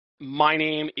My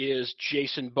name is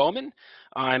Jason Bowman.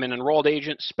 I'm an enrolled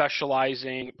agent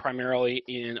specializing primarily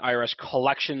in IRS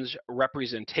collections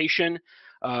representation,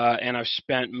 and I've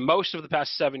spent most of the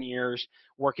past 7 years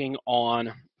working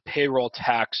on payroll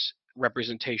tax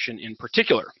representation in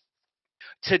particular.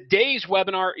 Today's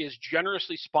webinar is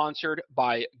generously sponsored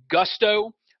by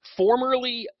Gusto,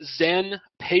 formerly Zen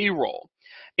Payroll.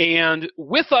 And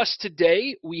with us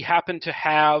today, we happen to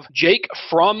have Jake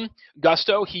from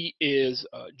Gusto. He is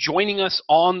joining us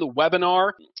on the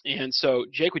webinar. And so,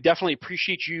 Jake, we definitely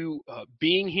appreciate you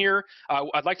being here.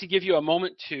 I'd like to give you a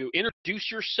moment to introduce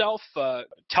yourself,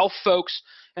 tell folks,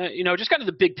 just kind of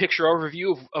the big picture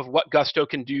overview of what Gusto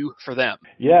can do for them.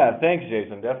 Yeah, thanks,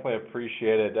 Jason. Definitely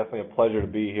appreciate it. Definitely a pleasure to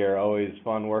be here. Always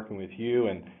fun working with you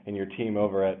and your team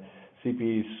over at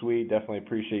CPE Suite. Definitely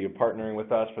appreciate you partnering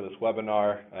with us for this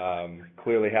webinar.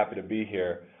 Clearly happy to be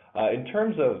here. In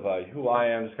terms of who I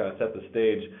am, just kind of set the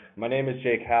stage. My name is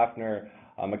Jake Hafner.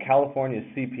 I'm a California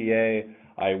CPA.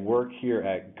 I work here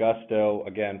at Gusto,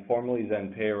 again, formerly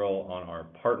Zen Payroll, on our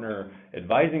partner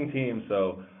advising team.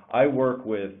 So I work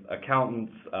with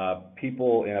accountants,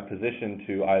 people in a position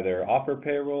to either offer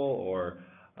payroll or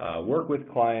work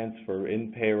with clients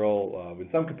in payroll in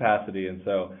some capacity. And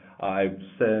so I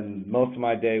spend most of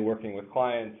my day working with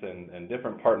clients and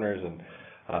different partners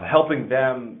and helping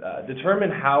them determine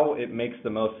how it makes the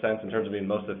most sense in terms of being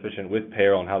most efficient with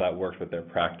payroll and how that works with their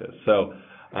practice. So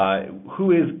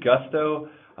who is Gusto?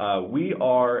 We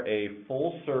are a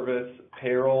full-service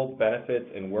payroll, benefits,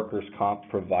 and workers' comp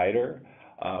provider.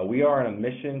 We are on a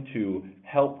mission to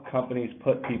help companies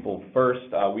put people first.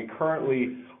 We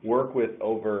currently work with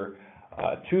over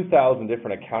 2,000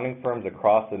 different accounting firms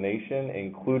across the nation,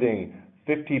 including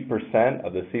 50%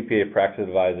 of the CPA practice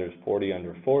advisors 40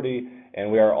 under 40,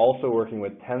 and we are also working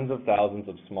with tens of thousands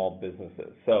of small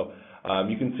businesses. So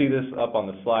you can see this up on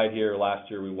the slide here. Last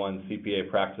year we won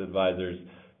CPA Practice Advisors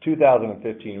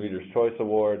 2015 Reader's Choice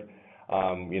Award.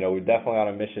 We're definitely on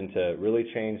a mission to really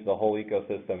change the whole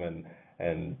ecosystem,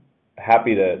 and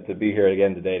happy to be here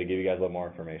again today to give you guys a little more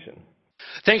information.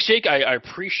 Thanks, Jake. I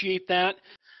appreciate that.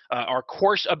 Our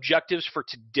course objectives for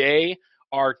today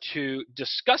are to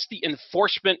discuss the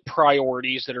enforcement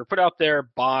priorities that are put out there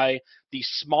by the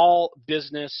Small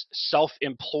Business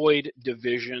Self-Employed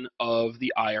Division of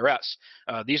the IRS.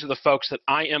 These are the folks that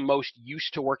I am most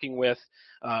used to working with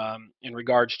in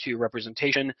regards to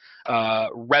representation.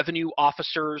 Revenue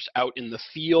officers out in the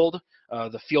field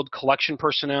collection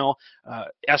personnel.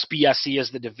 SBSE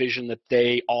is the division that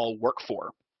they all work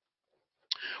for.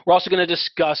 We're also going to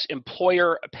discuss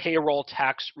employer payroll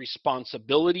tax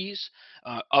responsibilities,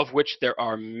 of which there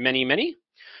are many, many.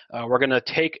 We're going to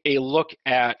take a look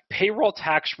at payroll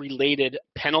tax related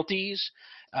penalties,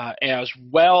 as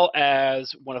well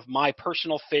as one of my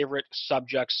personal favorite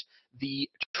subjects, the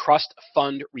trust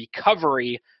fund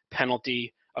recovery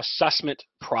penalty assessment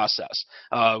process.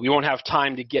 We won't have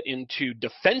time to get into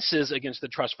defenses against the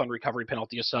trust fund recovery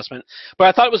penalty assessment, but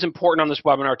I thought it was important on this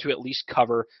webinar to at least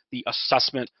cover the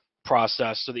assessment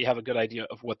process so that you have a good idea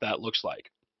of what that looks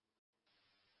like.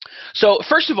 So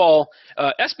first of all,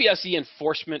 SBSE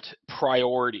enforcement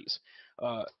priorities.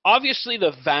 Obviously,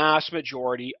 the vast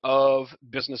majority of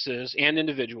businesses and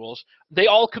individuals, they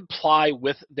all comply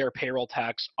with their payroll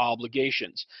tax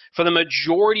obligations. For the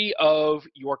majority of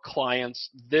your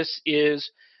clients, this is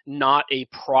not a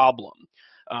problem.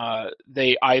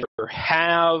 They either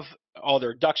have all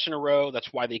their ducks in a row,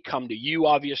 that's why they come to you,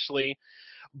 obviously,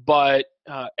 but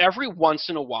every once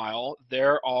in a while,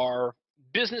 there are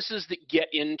businesses that get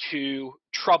into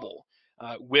trouble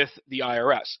with the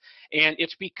IRS. And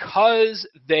it's because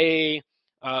they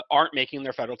aren't making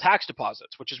their federal tax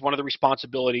deposits, which is one of the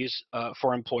responsibilities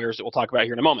for employers that we'll talk about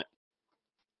here in a moment.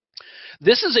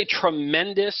 This is a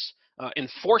tremendous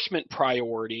enforcement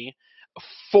priority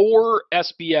for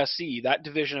SBSE, that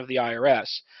division of the IRS.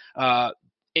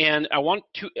 And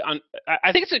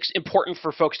I think it's important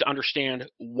for folks to understand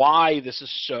why this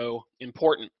is so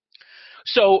important.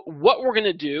 So what we're going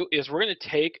to do is we're going to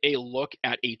take a look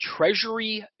at a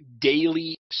Treasury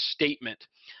Daily Statement.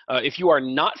 If you are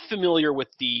not familiar with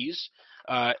these,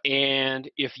 and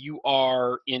if you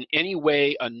are in any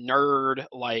way a nerd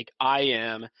like I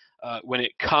am when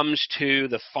it comes to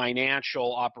the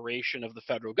financial operation of the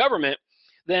federal government,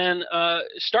 then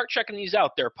start checking these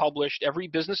out. They're published every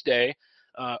business day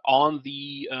on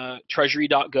the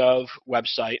treasury.gov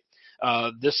website.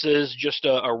 This is just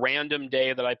a random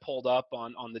day that I pulled up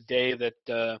on the day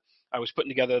that I was putting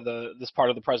together this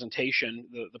part of the presentation,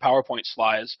 the PowerPoint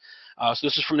slides. So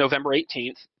this is from November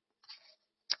 18th.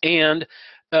 And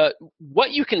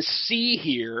what you can see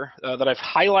here that I've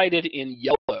highlighted in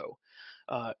yellow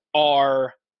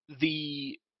are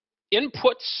the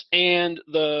inputs and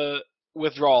the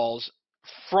withdrawals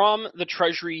from the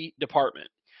Treasury Department.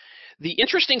 The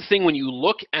interesting thing when you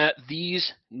look at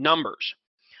these numbers,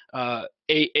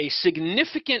 a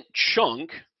significant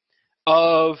chunk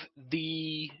of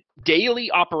the daily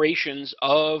operations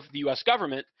of the U.S.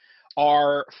 government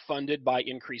are funded by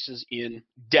increases in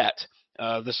debt.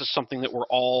 This is something that we're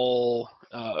all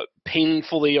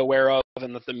painfully aware of,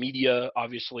 and that the media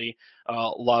obviously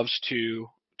loves to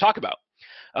talk about.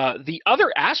 The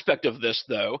other aspect of this,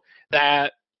 though,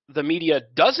 that the media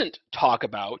doesn't talk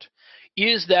about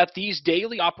is that these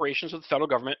daily operations of the federal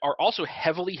government are also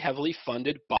heavily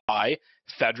funded by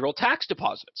federal tax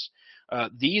deposits.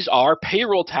 These are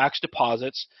payroll tax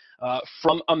deposits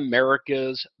from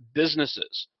America's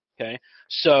businesses. Okay,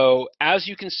 so as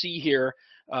you can see here,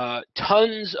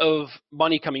 tons of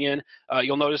money coming in.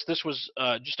 You'll notice this was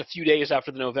just a few days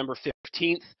after the November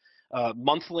 15th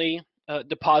monthly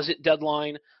deposit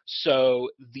deadline. So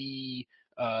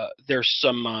there's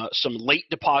some late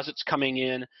deposits coming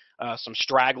in, some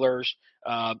stragglers,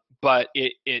 but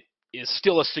it is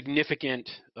still a significant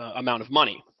amount of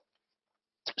money.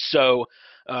 So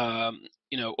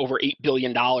over $8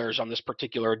 billion on this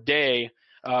particular day,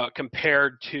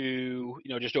 compared to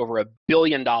just over $1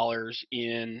 billion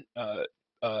in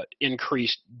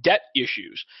increased debt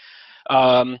issues.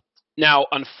 Now,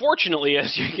 unfortunately,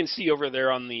 as you can see over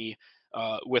there on the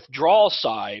withdrawal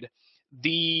side,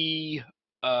 the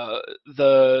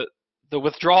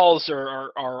withdrawals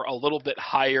are a little bit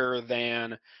higher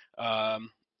than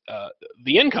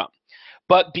the income.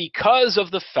 But because of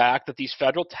the fact that these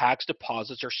federal tax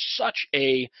deposits are such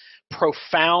a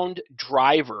profound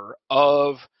driver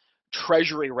of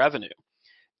Treasury revenue,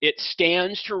 it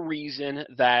stands to reason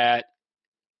that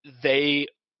they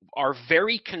are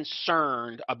very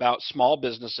concerned about small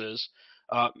businesses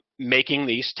making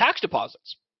these tax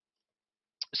deposits.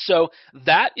 So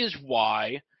that is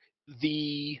why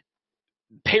the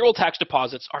payroll tax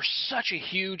deposits are such a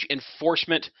huge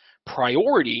enforcement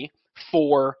priority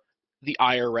for the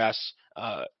IRS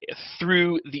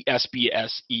through the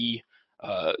SBSE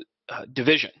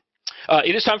division.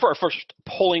 It is time for our first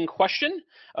polling question.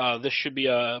 This should be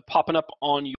popping up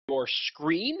on your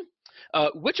screen.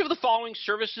 Which of the following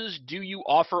services do you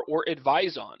offer or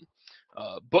advise on?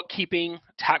 Bookkeeping,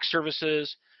 tax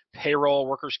services, payroll,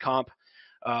 workers' comp.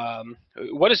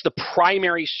 What is the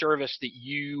primary service that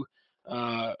you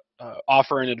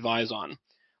offer and advise on?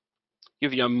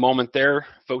 Give you a moment there.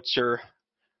 Votes are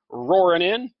roaring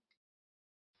in.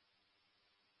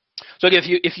 So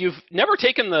if you've never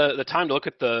taken the time to look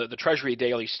at the Treasury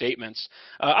daily statements,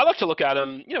 I like to look at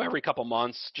them every couple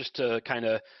months just to kind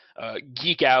of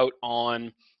geek out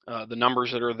on the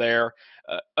numbers that are there,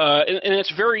 and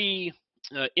it's very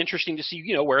interesting to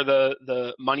see where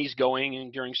the money's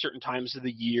going during certain times of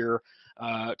the year,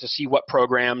 to see what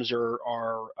programs are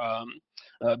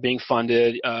being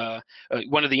funded.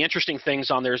 One of the interesting things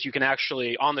on there is you can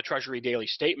actually, on the Treasury daily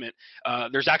statement,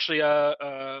 there's actually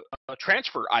a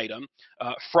transfer item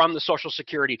from the Social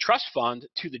Security Trust Fund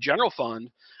to the general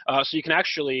fund. So you can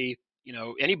actually,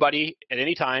 anybody at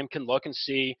any time can look and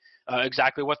see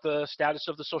exactly what the status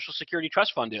of the Social Security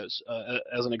Trust Fund is,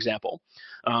 as an example.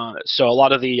 So a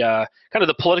lot of the kind of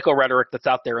the political rhetoric that's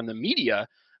out there in the media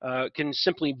can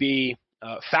simply be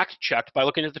fact-checked by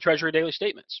looking at the Treasury daily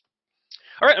statements.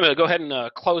 All right, I'm going to go ahead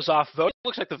and close off voting. It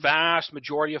looks like the vast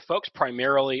majority of folks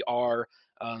primarily are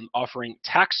offering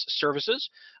tax services,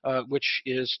 which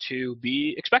is to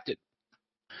be expected.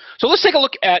 So let's take a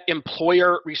look at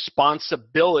employer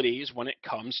responsibilities when it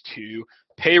comes to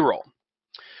payroll.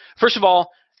 First of all,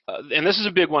 and this is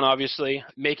a big one, obviously,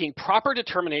 making proper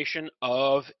determination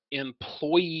of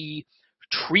employee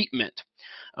treatment.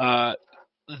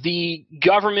 The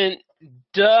government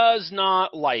does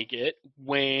not like it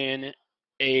when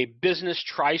a business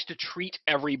tries to treat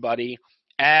everybody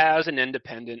as an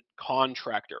independent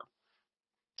contractor.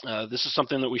 This is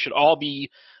something that we should all be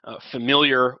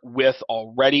familiar with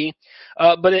already,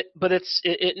 but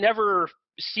it never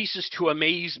ceases to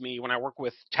amaze me when I work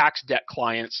with tax debt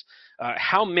clients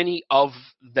how many of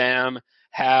them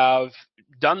have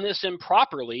done this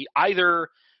improperly, either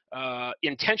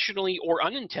intentionally or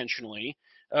unintentionally,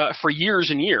 for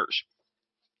years and years.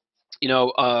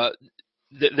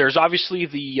 There's obviously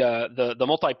the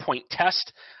multi-point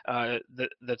test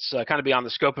that's kind of beyond the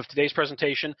scope of today's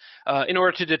presentation in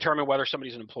order to determine whether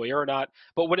somebody's an employer or not.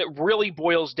 But what it really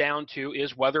boils down to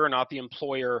is whether or not the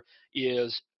employer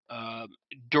is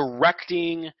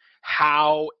directing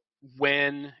how,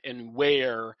 when, and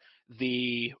where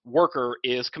the worker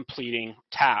is completing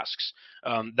tasks.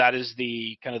 That is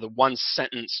the kind of the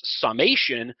one-sentence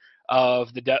summation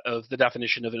of the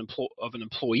definition of an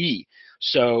employee.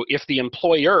 So if the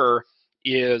employer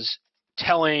is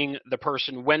telling the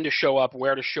person when to show up,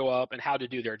 where to show up, and how to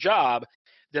do their job,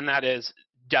 then that is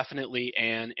definitely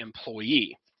an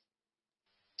employee.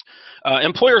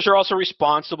 Employers are also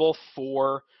responsible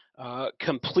for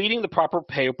completing the proper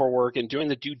paperwork and doing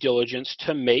the due diligence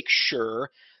to make sure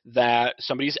that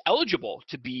somebody is eligible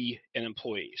to be an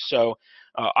employee. So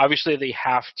obviously they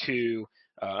have to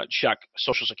check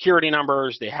social security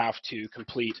numbers, they have to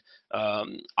complete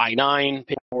I-9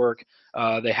 paperwork,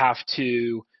 they have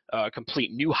to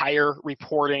complete new hire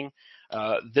reporting.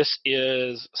 This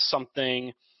is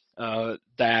something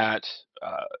that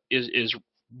is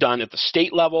done at the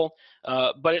state level,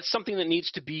 but it's something that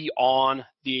needs to be on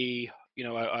the,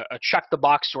 a check the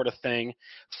box sort of thing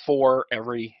for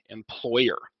every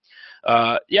employer.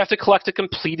 You have to collect a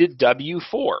completed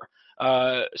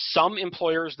W-4. Some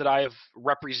employers that I have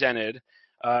represented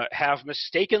have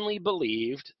mistakenly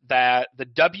believed that the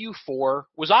W-4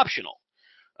 was optional,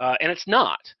 and it's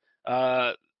not.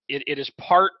 It is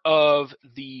part of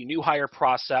the new hire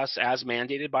process as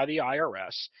mandated by the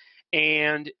IRS,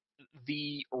 and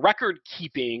the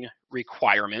record-keeping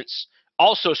requirements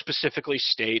also specifically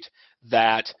state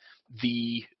that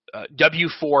the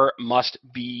W-4 must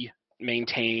be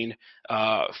maintained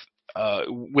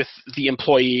with the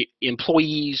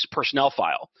employee's personnel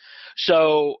file.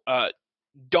 So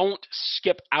don't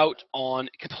skip out on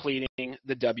completing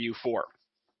the W-4.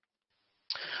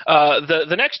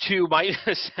 The next two might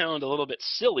sound a little bit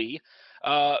silly,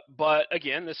 but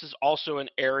again, this is also an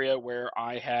area where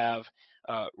I have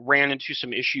ran into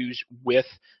some issues with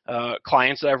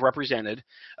clients that I've represented.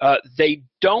 They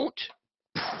don't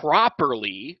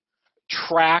properly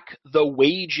track the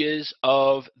wages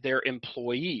of their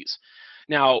employees.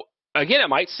 Now, again, it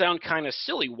might sound kind of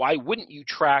silly. Why wouldn't you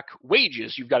track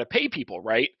wages? You've got to pay people,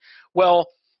 right? Well,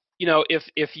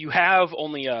 if you have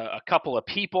only a couple of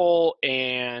people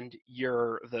and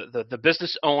the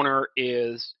business owner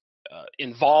is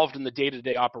involved in the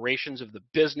day-to-day operations of the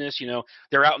business,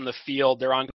 they're out in the field,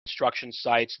 they're on construction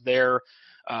sites, they're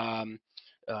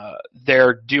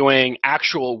doing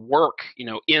actual work,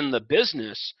 in the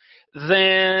business,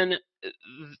 then,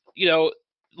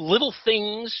 little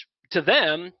things to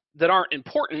them that aren't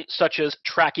important, such as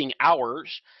tracking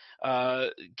hours,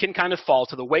 can kind of fall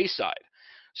to the wayside.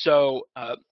 So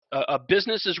a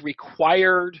business is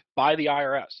required by the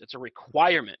IRS. It's a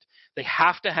requirement. They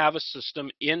have to have a system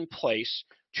in place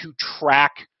to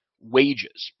track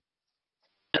wages.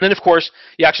 And then, of course,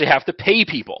 you actually have to pay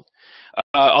people.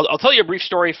 I'll tell you a brief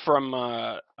story from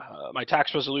my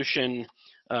tax resolution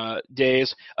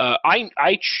days.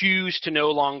 I choose to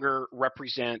no longer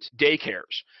represent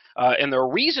daycares. And the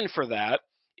reason for that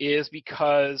is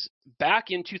because back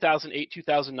in 2008,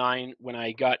 2009, when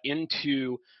I got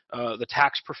into the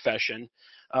tax profession,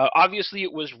 obviously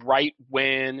it was right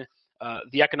when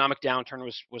the economic downturn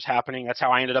was happening. That's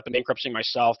how I ended up in bankruptcy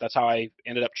myself. That's how I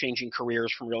ended up changing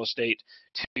careers from real estate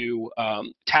to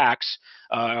tax.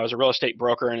 I was a real estate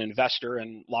broker and investor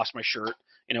and lost my shirt,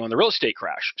 in the real estate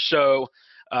crash. So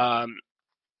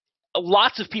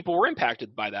lots of people were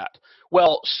impacted by that.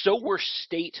 Well, so were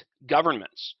state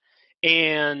governments.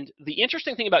 And the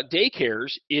interesting thing about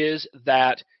daycares is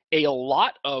that a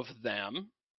lot of them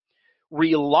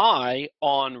rely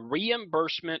on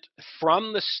reimbursement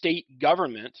from the state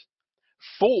government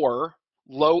for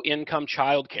low-income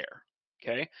childcare.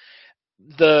 Okay,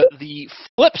 the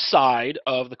flip side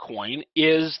of the coin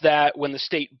is that when the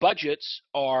state budgets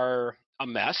are a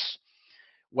mess,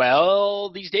 well,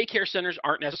 these daycare centers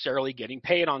aren't necessarily getting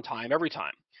paid on time every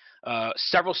time.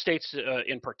 Several states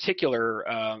in particular,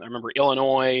 I remember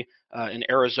Illinois and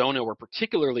Arizona were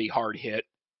particularly hard hit,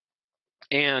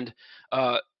 and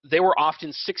they were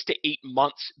often 6 to 8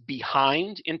 months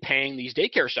behind in paying these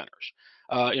daycare centers,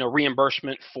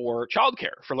 reimbursement for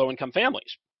childcare for low-income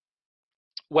families.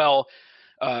 Well,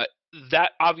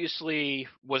 that obviously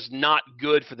was not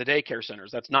good for the daycare centers.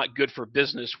 That's not good for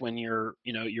business when you're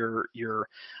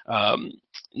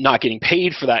not getting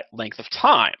paid for that length of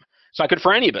time. It's not good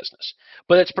for any business,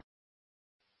 but it's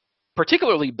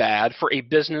particularly bad for a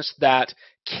business that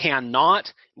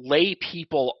cannot lay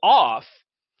people off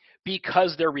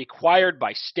because they're required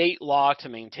by state law to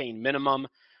maintain minimum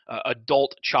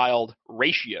adult-child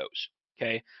ratios.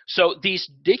 Okay, so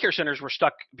these daycare centers were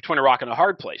stuck between a rock and a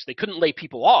hard place. They couldn't lay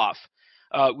people off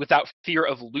without fear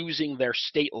of losing their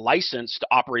state license to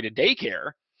operate a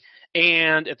daycare,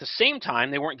 and at the same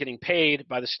time, they weren't getting paid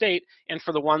by the state. And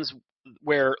for the ones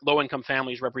where low-income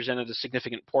families represented a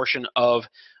significant portion of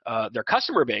their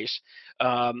customer base,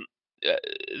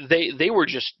 they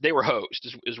were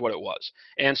hosed is what it was.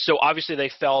 And so obviously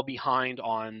they fell behind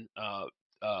on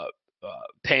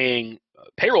paying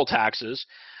payroll taxes,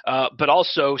 but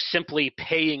also simply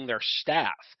paying their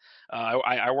staff.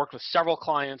 I worked with several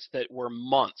clients that were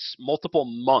multiple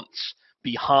months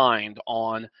behind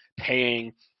on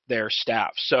paying their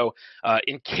staff. So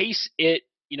in case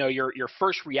your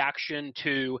first reaction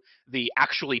to the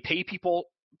actually pay people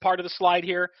part of the slide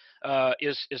here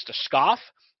is to scoff.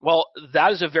 Well,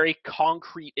 that is a very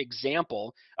concrete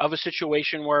example of a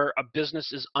situation where a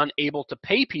business is unable to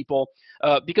pay people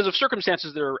because of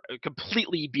circumstances that are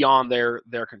completely beyond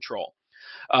their control.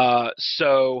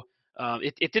 So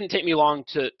it didn't take me long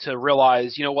to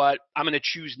realize, you know what, I'm going to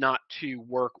choose not to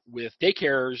work with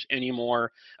daycares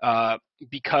anymore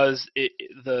because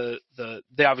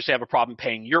they obviously have a problem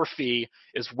paying your fee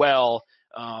as well.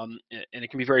 And it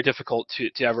can be very difficult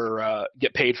to ever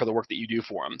get paid for the work that you do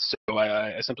for them. So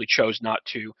I simply chose not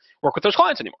to work with those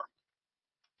clients anymore.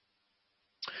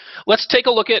 Let's take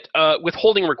a look at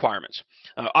withholding requirements.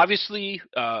 Obviously,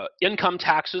 income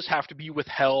taxes have to be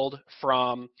withheld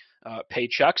from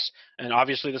paychecks, and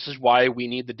obviously this is why we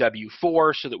need the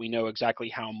W-4 so that we know exactly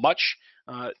how much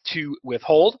to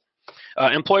withhold.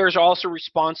 Employers are also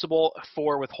responsible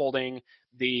for withholding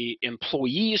the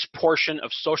employee's portion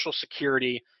of Social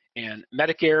Security and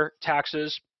Medicare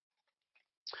taxes.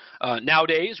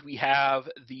 Nowadays, we have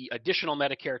the additional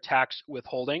Medicare tax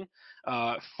withholding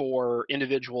for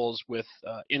individuals with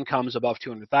incomes above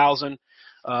 $200,000,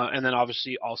 and then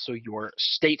obviously also your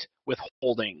state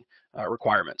withholding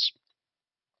requirements.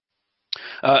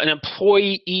 An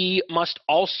employee must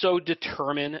also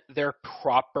determine their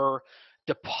proper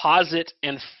deposit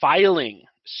and filing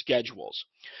schedules.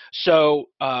 So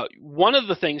one of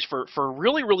the things for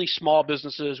really, really small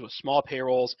businesses with small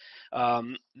payrolls,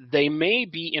 they may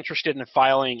be interested in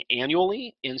filing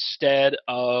annually instead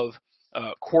of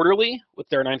quarterly with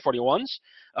their 941s,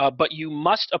 but you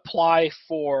must apply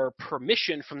for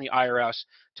permission from the IRS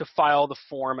to file the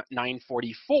Form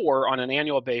 944 on an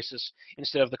annual basis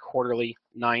instead of the quarterly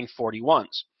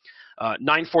 941s.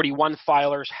 941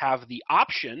 filers have the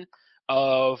option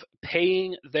of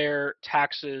paying their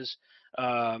taxes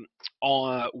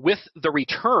with the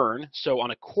return, so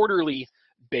on a quarterly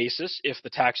basis if the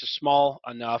tax is small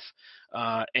enough,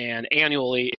 and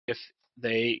annually if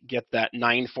they get that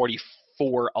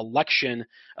 944 election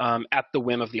at the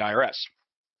whim of the IRS.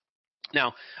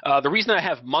 Now, the reason I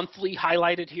have monthly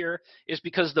highlighted here is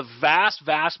because the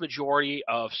vast majority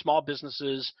of small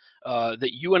businesses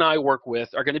that you and I work with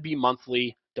are going to be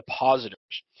monthly depositors.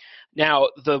 Now,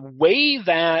 the way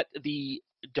that the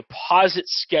deposit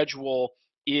schedule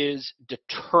is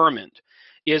determined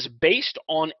is based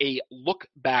on a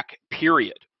look-back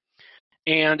period.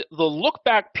 And the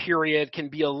look-back period can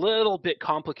be a little bit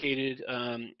complicated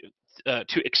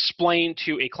to explain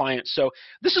to a client. So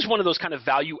this is one of those kind of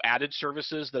value-added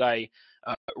services that I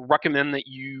recommend that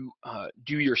you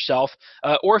do yourself.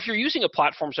 Or if you're using a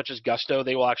platform such as Gusto,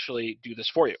 they will actually do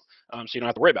this for you, so you don't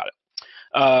have to worry about it.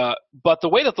 But the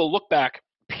way that the look-back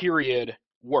period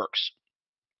works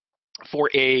for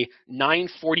a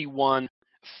 941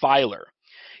 filer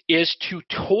is to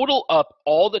total up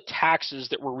all the taxes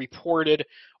that were reported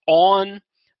on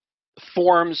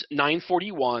Forms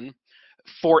 941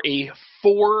 for a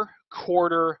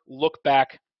 4-quarter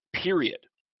look-back period.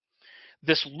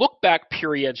 This look-back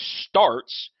period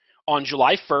starts on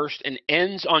July 1st and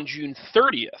ends on June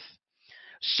 30th.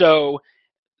 So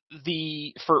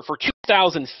for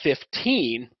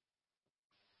 2015,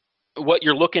 what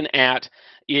you're looking at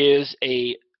is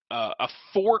a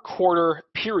 4-quarter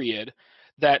period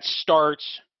that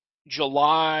starts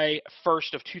July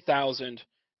 1st of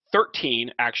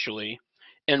 2013, actually,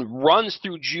 and runs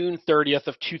through June 30th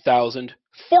of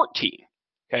 2014.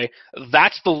 Okay,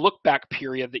 that's the look-back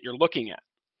period that you're looking at.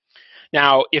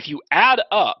 Now, if you add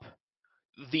up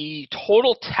the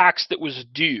total tax that was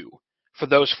due for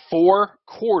those 4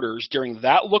 quarters during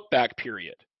that look-back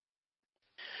period,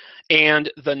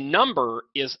 and the number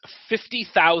is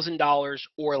 $50,000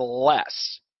 or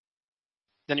less,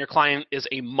 then your client is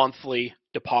a monthly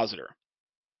depositor.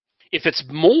 If it's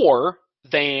more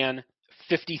than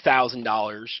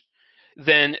 $50,000,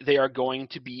 then they are going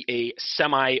to be a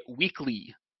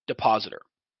semi-weekly depositor.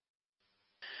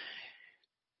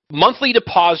 Monthly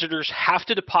depositors have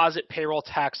to deposit payroll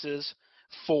taxes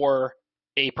for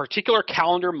a particular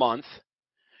calendar month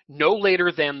no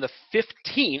later than the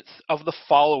 15th of the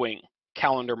following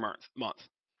calendar month.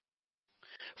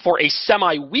 For a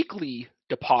semi-weekly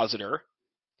depositor,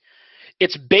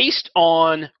 it's based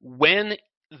on when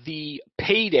the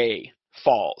payday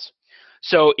falls.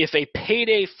 So if a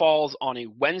payday falls on a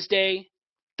Wednesday,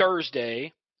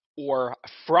 Thursday, or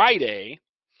Friday,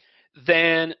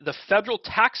 then the federal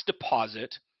tax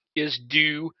deposit is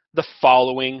due the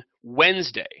following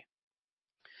Wednesday.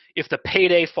 If the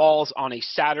payday falls on a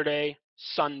Saturday,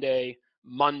 Sunday,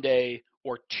 Monday,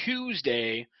 or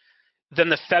Tuesday, then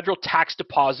the federal tax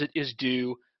deposit is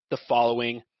due the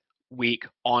following week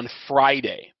on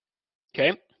Friday.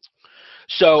 Okay?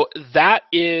 So that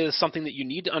is something that you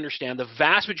need to understand. The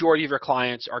vast majority of your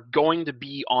clients are going to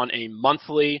be on a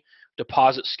monthly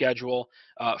deposit schedule.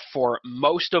 For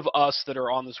most of us that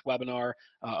are on this webinar,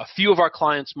 a few of our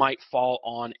clients might fall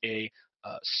on a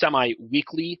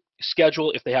semi-weekly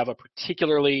schedule if they have a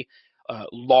particularly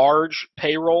large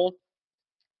payroll.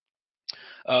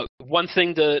 One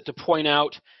thing to point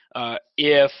out,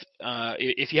 if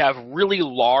you have really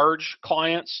large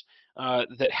clients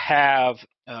that have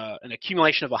an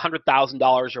accumulation of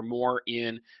 $100,000 or more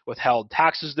in withheld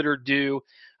taxes that are due,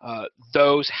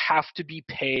 those have to be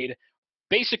paid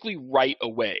basically right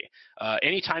away.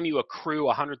 Anytime you accrue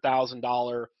a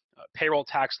 $100,000 payroll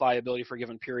tax liability for a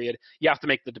given period, you have to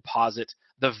make the deposit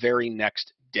the very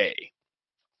next day.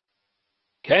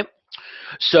 Okay?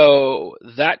 So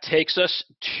that takes us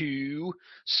to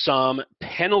some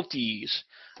penalties.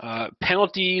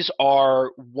 Penalties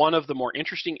are one of the more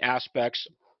interesting aspects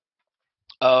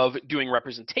of doing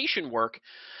representation work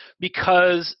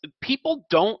because people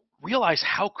don't realize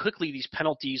how quickly these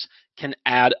penalties can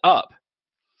add up.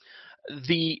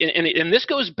 And this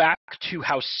goes back to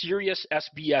how serious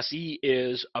SBSE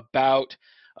is about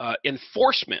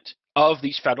enforcement of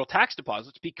these federal tax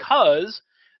deposits, because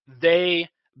they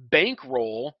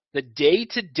bankroll the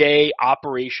day-to-day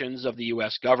operations of the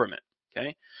U.S. government.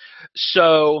 Okay,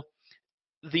 so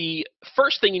the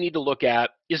first thing you need to look at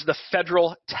is the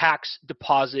federal tax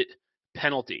deposit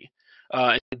penalty.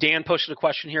 Dan posted a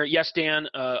question here. Yes, Dan,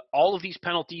 all of these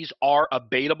penalties are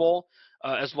abatable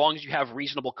as long as you have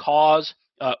reasonable cause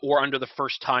or under the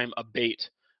first time abate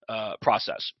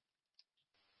process.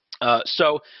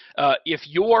 So if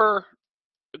your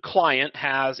client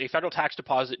has a federal tax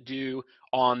deposit due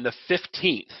on the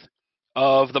 15th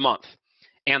of the month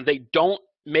and they don't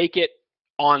make it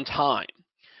on time,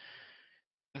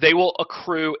 they will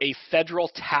accrue a federal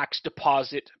tax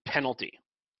deposit penalty.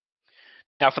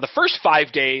 Now, for the first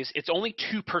 5 days, it's only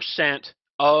 2%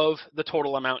 of the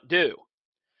total amount due.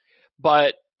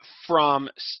 But from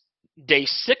day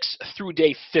 6 through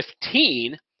day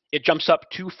 15, it jumps up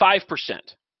to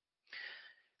 5%.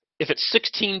 If it's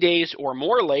 16 days or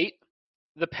more late,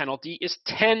 the penalty is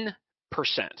 10%.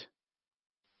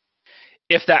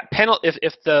 If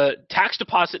the tax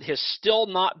deposit has still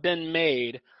not been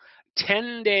made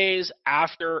 10 days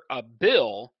after a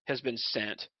bill has been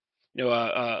sent,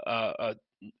 a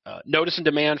notice and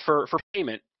demand for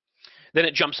payment, then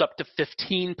it jumps up to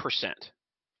 15%.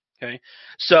 Okay,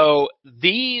 so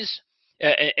these,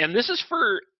 and this is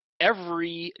for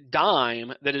every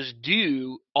dime that is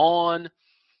due on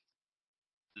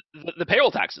the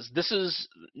payroll taxes. This is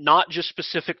not just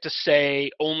specific to say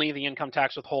only the income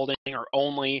tax withholding or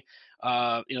only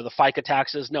the FICA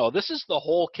taxes. No, this is the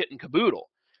whole kit and caboodle,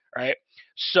 right?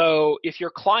 So if your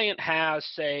client has,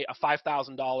 say, a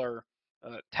 $5,000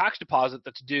 tax deposit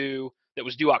that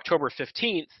was due October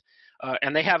 15th,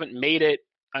 and they haven't made it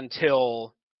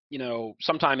until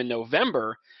sometime in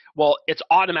November, well, it's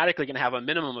automatically going to have a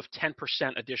minimum of 10%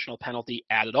 additional penalty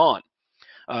added on.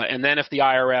 And then if the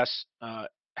IRS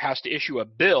has to issue a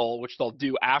bill, which they'll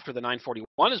do after the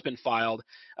 941 has been filed,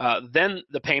 then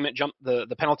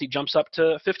the penalty jumps up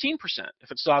to 15%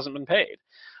 if it still hasn't been paid.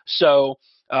 So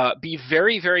be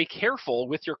very, very careful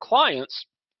with your clients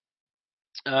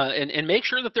and make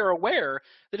sure that they're aware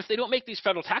that if they don't make these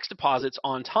federal tax deposits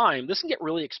on time, this can get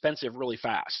really expensive really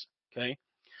fast. Okay.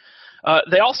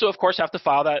 They also, of course, have to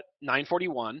file that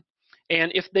 941,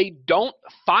 and if they don't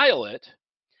file it,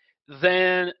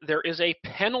 then there is a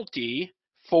penalty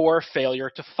for failure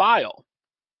to file.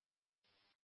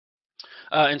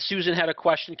 And Susan had a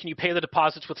question: can you pay the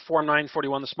deposits with Form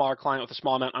 941, the smaller client with a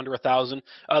small amount under 1,000?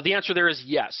 The answer there is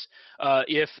yes.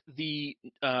 If the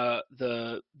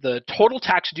total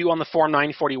tax due on the Form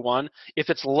 941,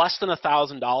 if it's less than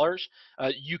 $1,000,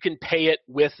 you can pay it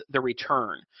with the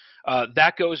return.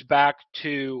 That goes back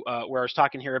to where I was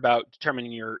talking here about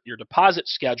determining your deposit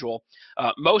schedule.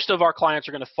 Most of our clients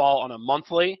are going to fall on a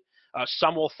monthly.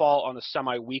 Some will fall on a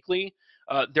semi-weekly.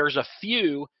 There's a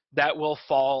few that will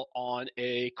fall on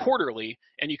a quarterly,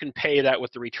 and you can pay that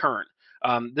with the return.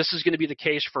 This is going to be the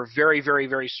case for very, very,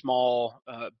 very small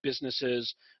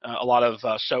businesses. A lot of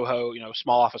SOHO,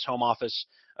 small office, home office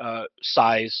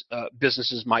size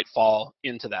businesses might fall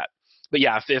into that. But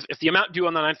yeah, if the amount due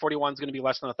on the 941 is going to be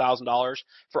less than $1,000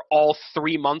 for all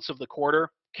 3 months of the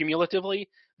quarter cumulatively,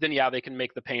 then yeah, they can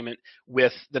make the payment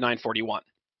with the 941.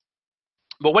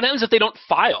 But what happens if they don't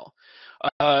file?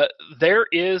 There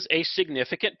is a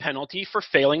significant penalty for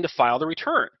failing to file the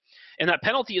return. And that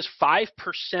penalty is 5%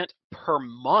 per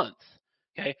month,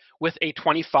 okay, with a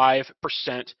 25%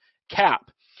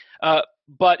 cap.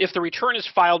 But if the return is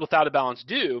filed without a balance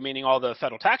due, meaning all the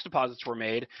federal tax deposits were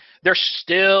made, they're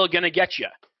still going to get you,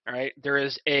 all right? There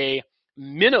is a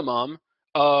minimum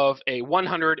of a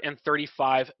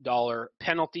 $135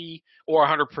 penalty or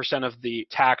 100% of the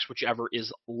tax, whichever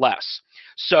is less.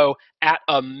 So at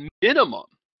a minimum,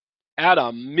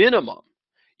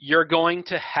 you're going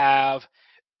to have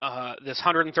this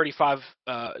 $135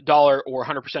 or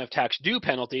 100% of tax due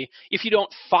penalty if you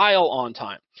don't file on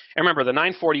time. And remember, the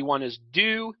 941 is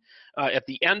due at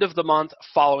the end of the month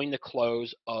following the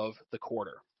close of the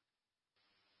quarter.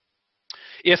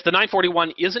 If the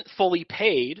 941 isn't fully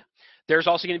paid, there's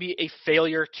also going to be a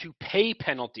failure to pay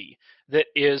penalty that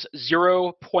is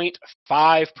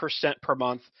 0.5% per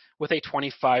month with a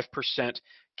 25%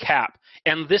 cap.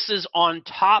 And this is on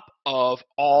top of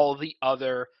all the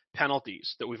other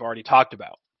penalties that we've already talked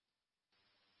about.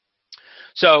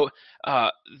 So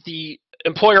the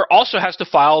employer also has to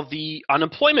file the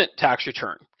unemployment tax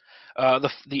return,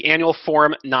 the annual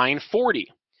Form 940.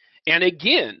 And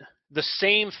again, the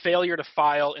same failure to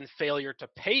file and failure to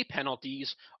pay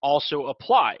penalties also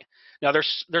apply. Now,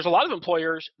 there's a lot of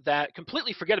employers that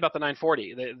completely forget about the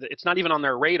 940. It's not even on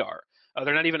their radar.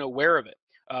 They're not even aware of it.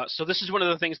 So this is one of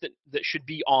the things that should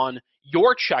be on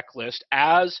your checklist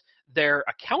as their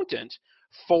accountant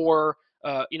for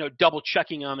double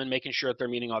checking them and making sure that they're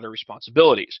meeting all their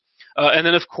responsibilities. And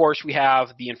then, of course, we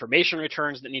have the information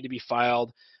returns that need to be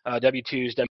filed,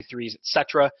 W-2s, W-3s,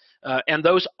 etc. And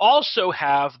those also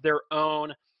have their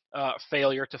own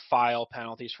failure to file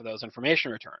penalties for those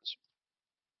information returns.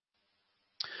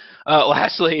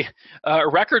 Lastly,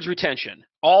 records retention.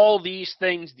 All these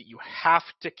things that you have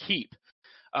to keep.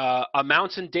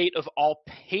 Amounts and date of all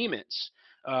payments.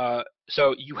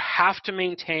 So you have to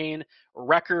maintain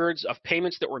records of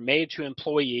payments that were made to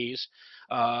employees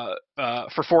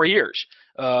for 4 years.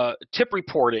 Tip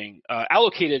reporting,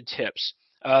 allocated tips,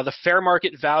 the fair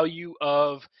market value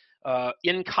of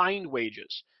in-kind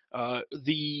wages,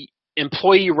 the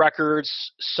employee records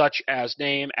such as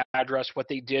name, address, what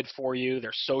they did for you,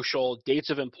 their social, dates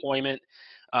of employment,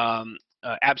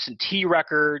 absentee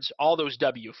records, all those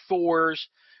W-4s.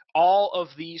 All of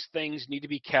these things need to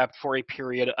be kept for a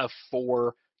period of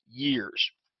 4 years.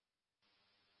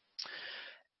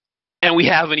 And we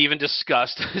haven't even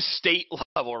discussed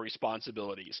state-level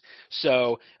responsibilities.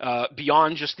 So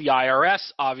beyond just the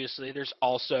IRS, obviously, there's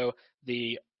also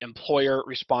the employer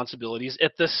responsibilities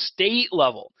at the state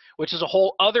level, which is a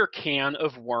whole other can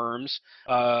of worms.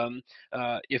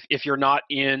 If you're not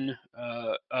in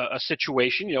a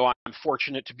situation, I'm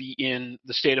fortunate to be in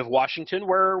the state of Washington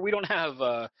where we don't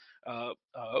have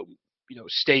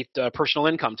state personal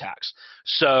income tax.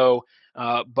 So,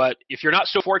 but if you're not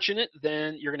so fortunate,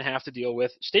 then you're going to have to deal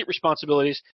with state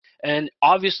responsibilities. And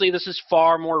obviously, this is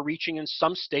far more reaching in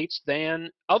some states than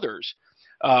others.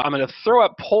 I'm going to throw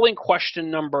up polling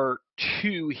question number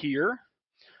 2 here.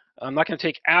 I'm not going to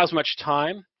take as much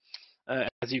time.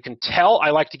 As you can tell,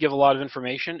 I like to give a lot of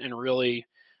information and really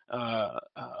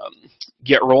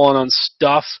get rolling on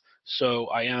stuff. So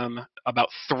I am about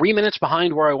 3 minutes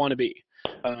behind where I want to be.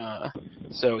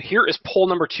 So here is poll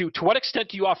number 2. To what extent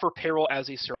do you offer payroll as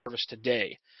a service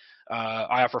today?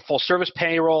 I offer full service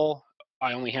payroll.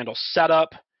 I only handle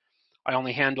setup. I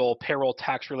only handle payroll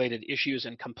tax-related issues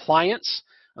and compliance,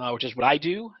 which is what I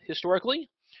do historically.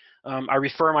 I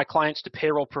refer my clients to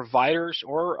payroll providers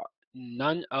or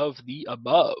none of the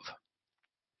above.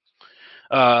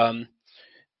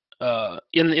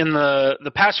 In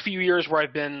the past few years where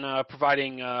I've been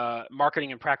providing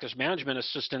marketing and practice management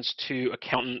assistance to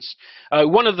accountants,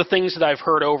 one of the things that I've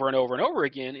heard over and over and over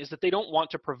again is that they don't want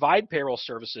to provide payroll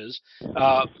services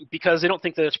because they don't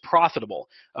think that it's profitable,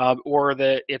 or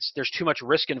that there's too much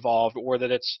risk involved, or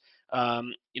that it's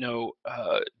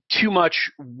too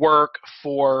much work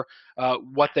for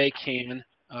what they can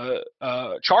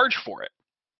charge for it.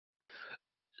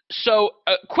 So,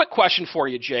 a quick question for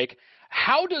you, Jake.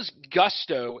 How does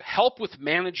Gusto help with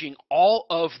managing all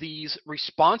of these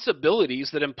responsibilities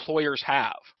that employers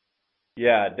have?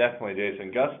 Yeah, definitely, Jason.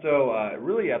 Gusto,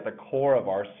 really at the core of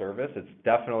our service, it's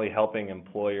definitely helping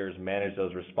employers manage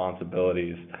those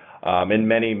responsibilities in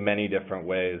many, many different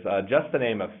ways. Just to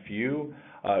name a few,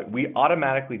 we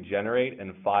automatically generate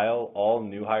and file all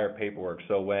new hire paperwork.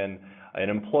 So when an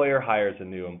employer hires a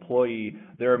new employee,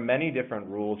 there are many different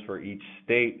rules for each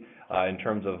state in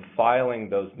terms of filing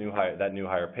that new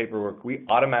hire paperwork. We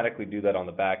automatically do that on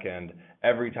the back end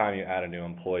every time you add a new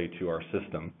employee to our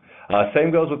system.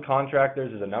 Same goes with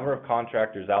contractors. There's a number of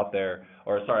contractors out there,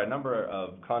 a number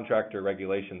of contractor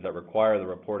regulations that require the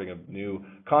reporting of new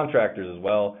contractors as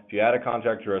well. If you add a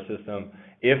contractor to our system,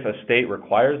 if a state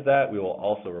requires that, we will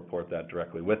also report that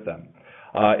directly with them.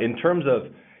 In terms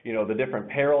of the different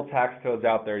payroll tax codes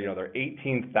out there, there are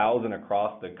 18,000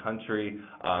 across the country.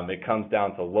 It comes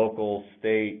down to local,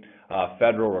 state,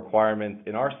 federal requirements.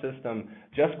 In our system,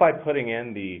 just by putting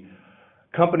in the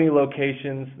company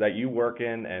locations that you work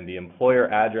in and the employer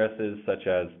addresses such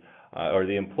as or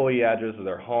the employee address of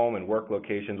their home and work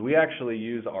locations, we actually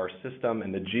use our system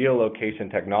and the geolocation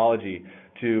technology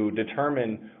to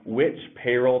determine which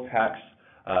payroll tax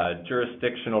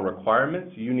jurisdictional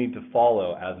requirements you need to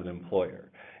follow as an employer.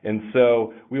 And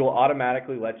so we will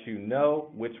automatically let you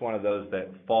know which one of those that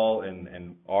fall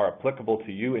and are applicable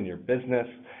to you in your business.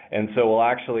 And so we'll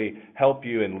actually help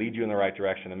you and lead you in the right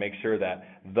direction and make sure that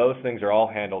those things are all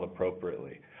handled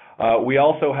appropriately. We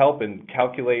also help and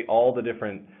calculate all the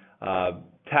different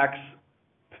tax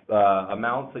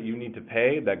amounts that you need to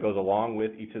pay that goes along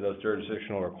with each of those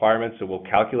jurisdictional requirements. So we'll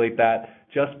calculate that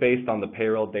just based on the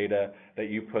payroll data that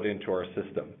you put into our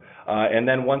system. And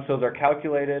then once those are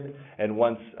calculated and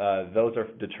once those are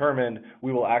determined,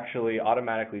 we will actually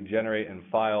automatically generate and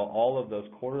file all of those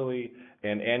quarterly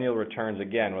and annual returns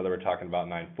again, whether we're talking about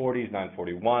 940s,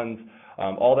 941s,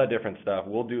 all that different stuff.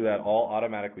 We'll do that all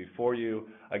automatically for you.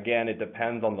 Again, it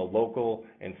depends on the local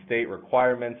and state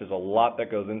requirements. There's a lot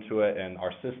that goes into it, and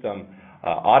our system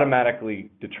automatically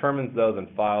determines those and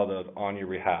files those on your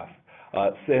behalf.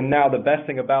 And now the best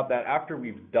thing about that, after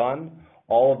we've done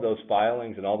all of those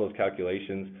filings and all those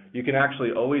calculations, you can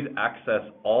actually always access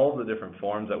all the different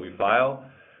forms that we file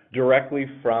directly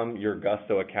from your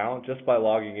Gusto account just by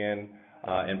logging in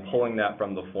and pulling that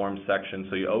from the forms section.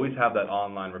 So you always have that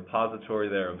online repository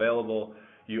there available.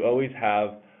 You always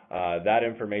have that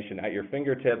information at your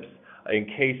fingertips in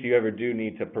case you ever do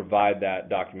need to provide that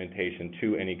documentation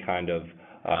to any kind of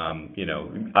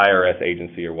IRS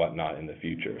agency or whatnot in the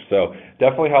future. So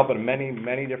definitely helping in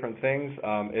many different things.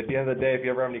 At the end of the day, if you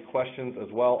ever have any questions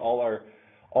as well, all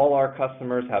our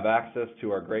customers have access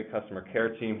to our great customer care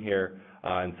team here,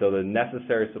 and so the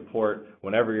necessary support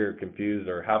whenever you're confused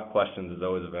or have questions is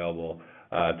always available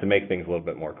to make things a little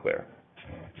bit more clear.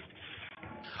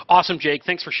 Awesome, Jake.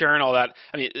 Thanks for sharing all that.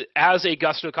 I mean, as a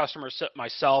Gusto customer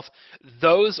myself,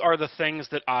 those are the things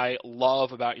that I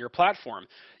love about your platform.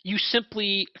 You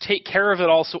simply take care of it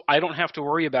all so I don't have to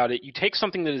worry about it. You take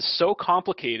something that is so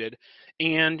complicated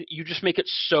and you just make it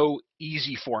so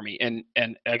easy for me. And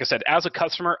like I said, as a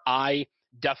customer, I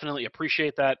definitely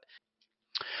appreciate that.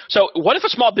 So what if a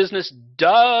small business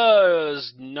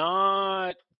does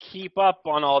not keep up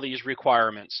on all these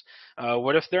requirements?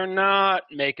 What if they're not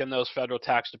making those federal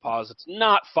tax deposits,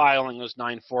 not filing those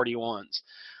 941s?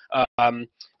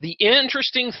 The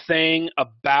interesting thing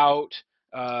about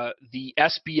the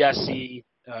SBSE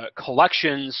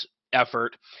collections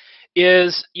effort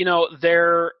is,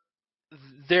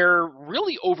 they're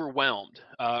really overwhelmed.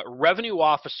 Revenue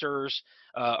officers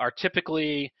are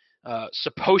typically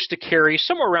supposed to carry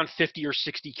somewhere around 50 or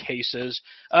 60 cases,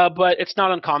 but it's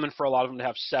not uncommon for a lot of them to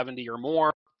have 70 or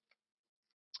more,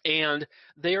 and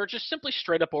they are just simply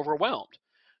straight up overwhelmed.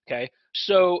 Okay,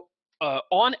 so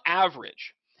on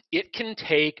average, it can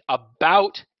take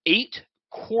about 8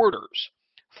 quarters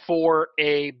for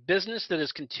a business that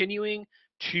is continuing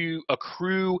to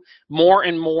accrue more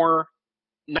and more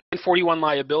 941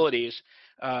 liabilities.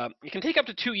 It can take up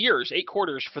to 2 years, 8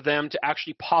 quarters, for them to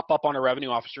actually pop up on a revenue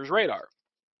officer's radar.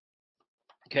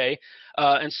 Okay,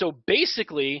 and so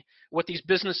basically what these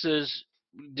businesses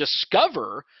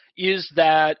discover is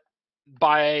that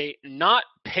by not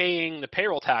paying the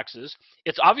payroll taxes,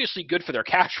 it's obviously good for their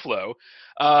cash flow,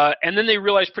 and then they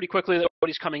realize pretty quickly that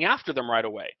nobody's coming after them right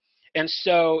away. And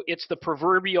so it's the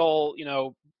proverbial,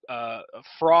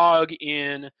 frog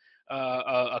in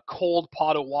a cold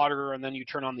pot of water, and then you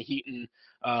turn on the heat and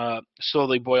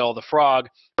slowly boil the frog,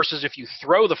 versus if you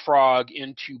throw the frog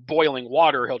into boiling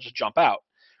water, he'll just jump out,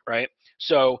 right?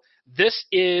 So this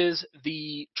is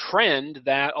the trend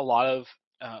that a lot of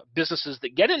businesses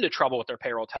that get into trouble with their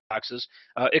payroll taxes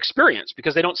experience,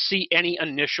 because they don't see any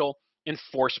initial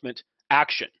enforcement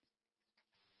action.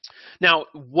 Now,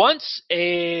 once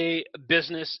a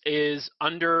business is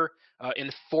under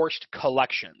enforced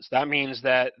collections. That means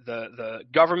that the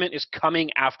government is coming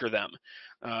after them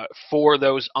for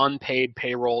those unpaid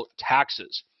payroll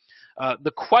taxes.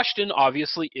 The question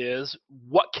obviously is,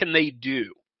 what can they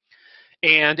do?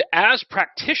 And as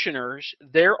practitioners,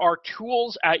 there are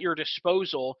tools at your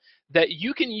disposal that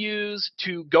you can use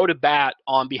to go to bat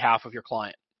on behalf of your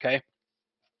client, okay?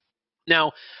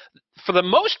 Now, for the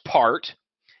most part,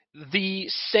 the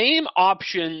same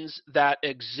options that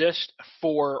exist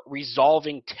for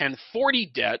resolving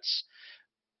 1040 debts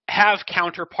have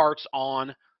counterparts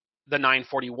on the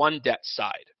 941 debt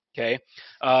side, okay?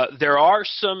 There are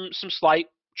some slight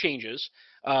changes.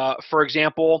 For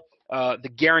example,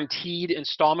 the guaranteed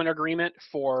installment agreement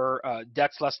for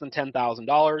debts less than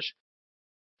 $10,000,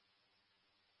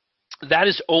 that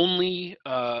is only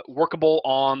workable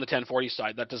on the 1040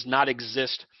 side. That does not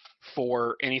exist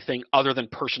for anything other than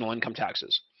personal income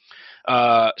taxes.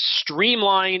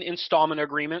 Streamline installment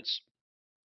agreements,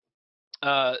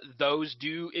 those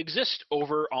do exist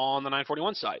over on the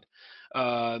 941 side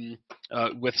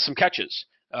with some catches.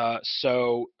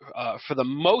 So for the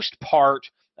most part,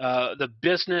 the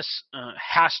business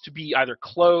has to be either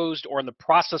closed or in the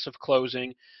process of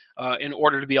closing in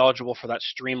order to be eligible for that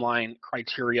streamline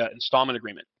criteria installment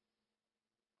agreement.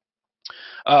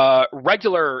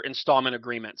 Regular installment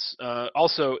agreements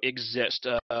also exist.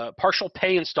 Partial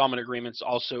pay installment agreements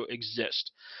also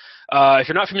exist. If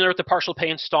you're not familiar with the partial pay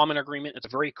installment agreement, it's a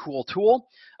very cool tool.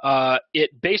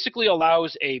 It basically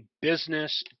allows a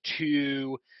business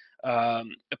to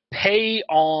pay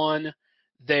on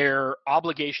their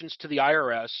obligations to the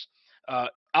IRS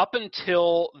up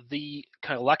until the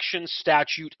collection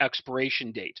statute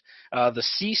expiration date. The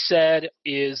CSED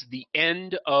is the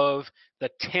end of the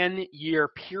 10-year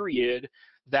period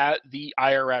that the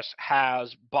IRS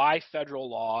has by federal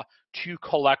law to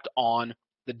collect on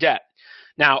the debt.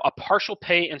 Now, a partial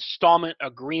pay installment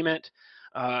agreement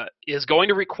is going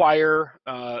to require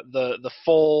the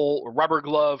full rubber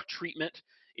glove treatment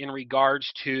in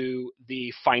regards to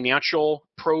the financial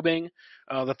probing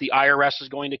that the IRS is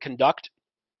going to conduct.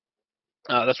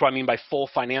 That's what I mean by full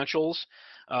financials.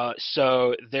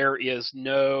 So there is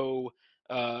no,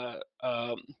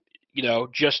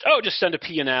 just send a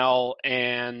P&L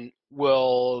and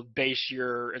we'll base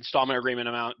your installment agreement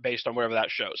amount based on whatever that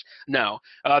shows. No,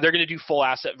 they're going to do full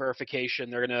asset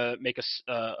verification. They're going to make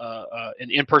an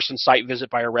in-person site visit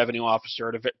by a revenue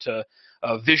officer to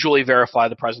visually verify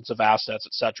the presence of assets,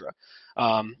 etc.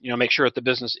 Make sure that the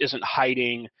business isn't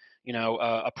hiding,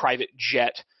 a private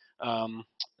jet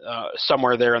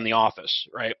somewhere there in the office,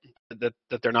 right? That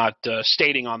they're not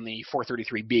stating on the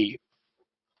 433B.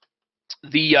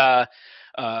 The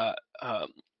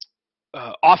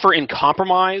offer in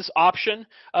compromise option,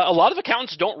 a lot of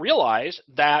accountants don't realize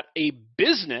that a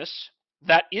business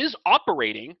that is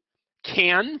operating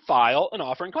can file an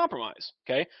offer in compromise,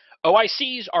 okay?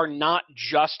 OICs are not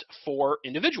just for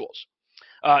individuals.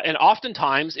 And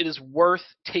oftentimes it is worth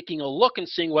taking a look and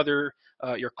seeing whether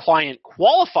your client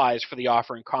qualifies for the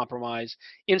offer in compromise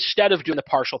instead of doing the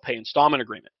partial pay installment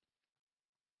agreement.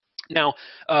 Now,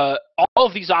 all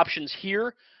of these options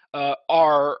here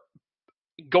are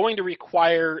going to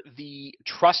require the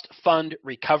trust fund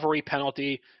recovery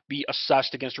penalty be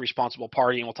assessed against a responsible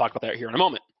party, and we'll talk about that here in a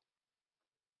moment.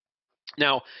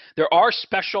 Now, there are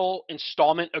special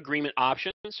installment agreement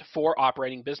options for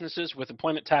operating businesses with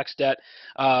employment tax debt,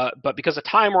 but because of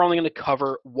time, we're only going to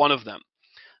cover one of them,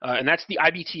 and that's the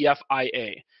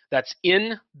IBTF-IA. That's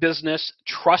In Business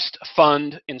Trust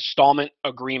Fund Installment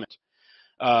Agreement.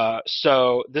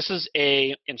 So this is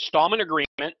an installment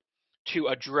agreement to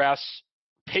address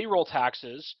payroll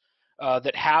taxes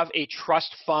that have a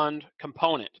trust fund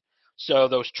component. So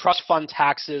those trust fund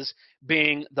taxes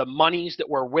being the monies that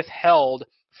were withheld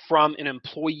from an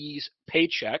employee's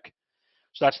paycheck.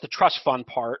 So that's the trust fund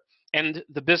part. And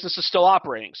the business is still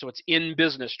operating. So it's In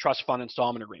Business Trust Fund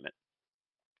Installment Agreement.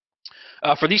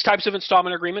 For these types of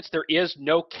installment agreements, there is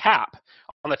no cap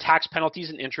on the tax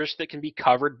penalties and interest that can be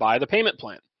covered by the payment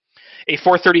plan. A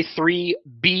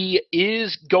 433B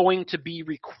is going to be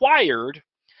required,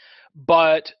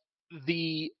 but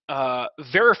the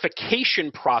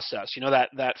verification process,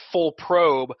 that full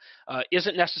probe,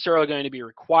 isn't necessarily going to be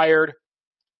required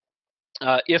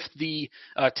if the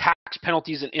tax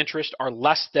penalties and interest are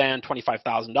less than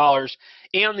 $25,000,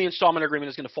 and the installment agreement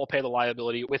is going to full pay the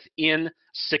liability within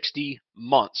 60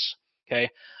 months. Okay,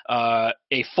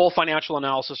 a full financial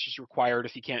analysis is required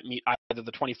if you can't meet either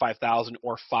the 25,000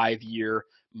 or 5-year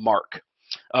mark.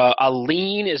 A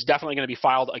lien is definitely going to be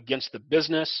filed against the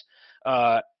business.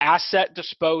 Asset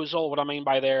disposal, what I mean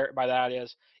by that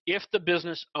is if the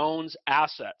business owns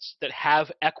assets that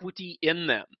have equity in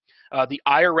them, the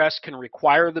IRS can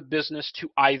require the business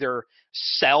to either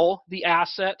sell the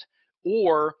asset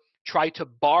or try to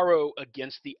borrow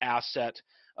against the asset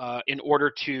in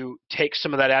order to take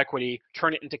some of that equity,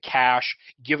 turn it into cash,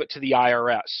 give it to the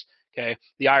IRS. Okay,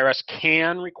 the IRS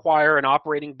can require an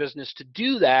operating business to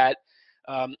do that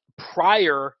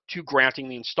prior to granting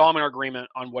the installment agreement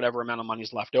on whatever amount of money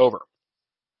is left over.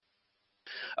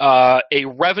 A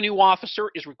revenue officer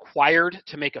is required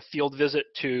to make a field visit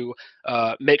to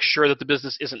make sure that the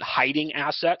business isn't hiding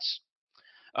assets.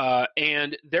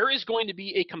 And there is going to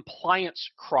be a compliance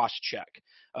cross-check.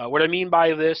 What I mean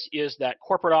by this is that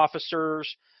corporate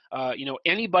officers,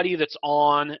 anybody that's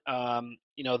on,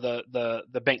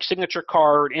 the bank signature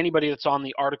card, anybody that's on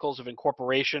the articles of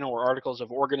incorporation or articles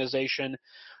of organization,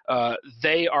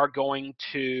 they are going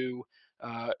to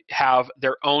have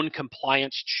their own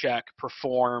compliance check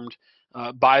performed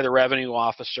by the revenue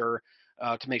officer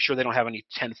to make sure they don't have any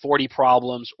 1040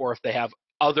 problems, or if they have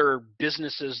other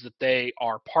businesses that they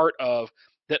are part of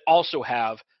that also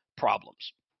have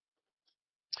problems.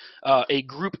 A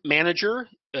group manager,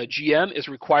 a GM, is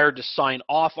required to sign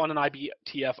off on an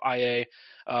IBTF-IA,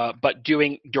 but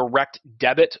doing direct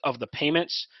debit of the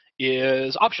payments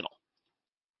is optional.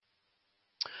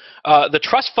 The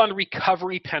trust fund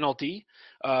recovery penalty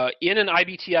in an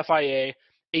IBTF-IA,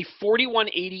 a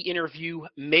 4180 interview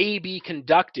may be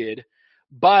conducted,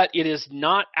 but it is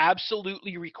not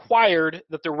absolutely required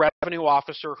that the revenue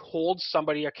officer holds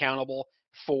somebody accountable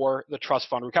for the trust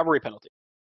fund recovery penalty.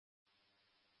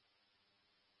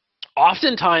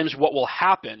 Oftentimes what will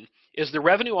happen is the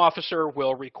revenue officer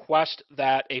will request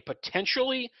that a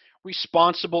potentially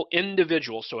responsible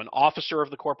individual, so an officer of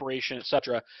the corporation,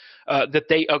 etc., that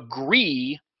they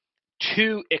agree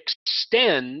to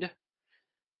extend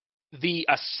the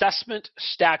assessment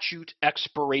statute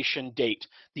expiration date.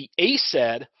 The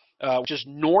ASED, which is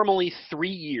normally 3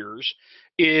 years,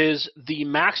 is the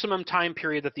maximum time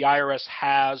period that the IRS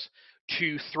has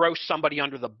to throw somebody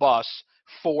under the bus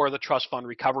for the trust fund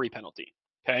recovery penalty.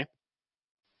 Okay,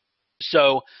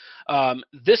 so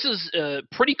this is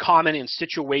pretty common in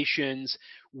situations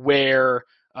where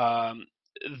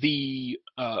the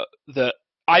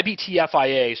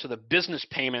IBTF-IA, so the business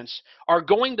payments, are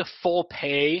going to full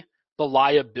pay the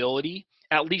liability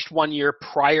at least 1 year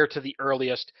prior to the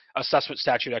earliest assessment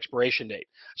statute expiration date.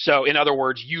 So in other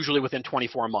words, usually within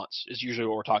 24 months is usually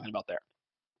what we're talking about there.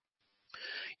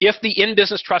 If the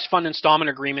in-business trust fund installment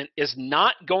agreement is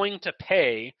not going to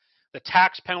pay the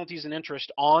tax, penalties, and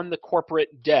interest on the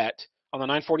corporate debt, on the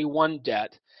 941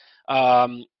 debt,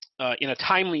 in a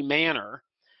timely manner,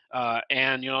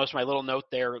 and you notice my little note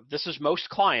there, this is most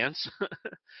clients,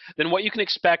 then what you can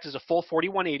expect is a full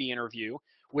 4180 interview,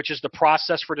 which is the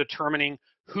process for determining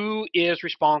who is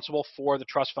responsible for the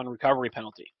trust fund recovery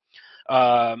penalty.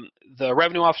 The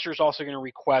revenue officer is also going to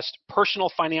request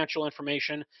personal financial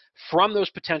information from those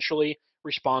potentially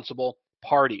responsible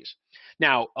parties.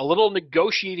 Now, a little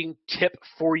negotiating tip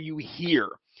for you here.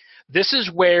 This is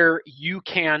where you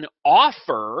can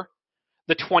offer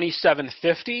the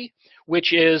 2750,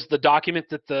 which is the document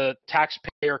that the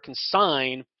taxpayer can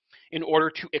sign in order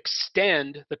to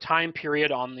extend the time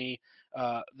period on the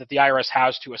that the IRS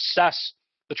has to assess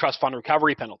the trust fund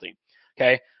recovery penalty.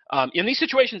 Okay. In these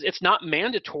situations, it's not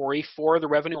mandatory for the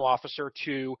revenue officer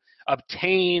to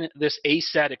obtain this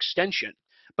ASED extension,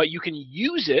 but you can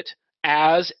use it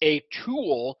as a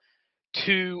tool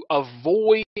to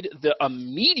avoid the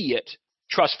immediate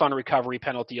trust fund recovery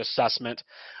penalty assessment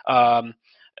and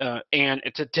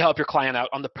to help your client out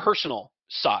on the personal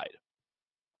side.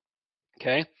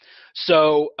 Okay,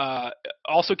 so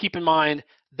also keep in mind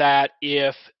that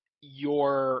if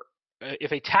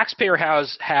a taxpayer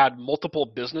has had multiple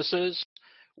businesses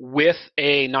with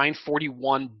a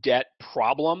 941 debt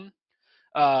problem,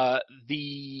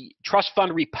 the trust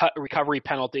fund recovery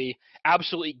penalty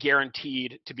absolutely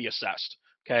guaranteed to be assessed.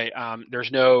 Okay,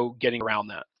 there's no getting around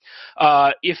that.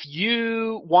 If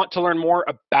you want to learn more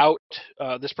about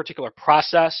this particular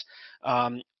process,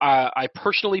 I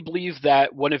personally believe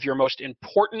that one of your most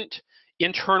important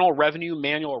internal revenue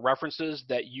manual references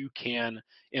that you can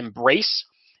embrace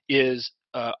is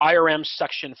IRM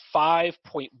section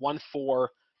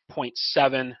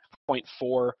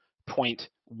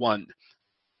 5.14.7.4.1.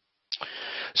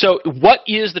 So what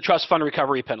is the trust fund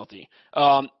recovery penalty?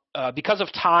 Because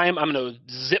of time, I'm going to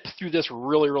zip through this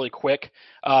really, really quick.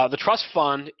 The trust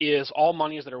fund is all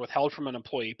monies that are withheld from an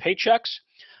employee paychecks,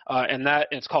 and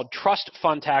it's called trust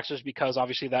fund taxes because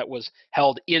obviously that was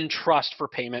held in trust for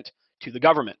payment to the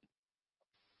government.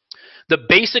 The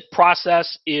basic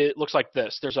process, it looks like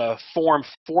this. There's a form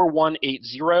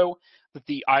 4180 that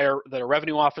a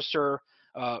revenue officer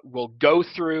will go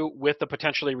through with the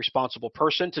potentially responsible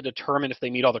person to determine if they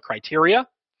meet all the criteria.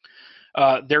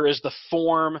 There is the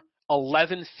Form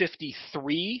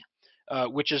 1153,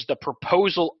 which is the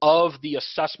proposal of the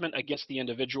assessment against the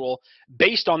individual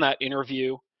based on that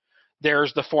interview.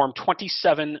 There's the Form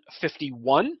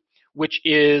 2751, which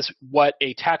is what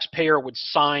a taxpayer would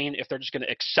sign if they're just going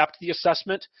to accept the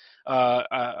assessment.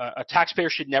 A taxpayer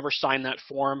should never sign that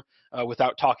form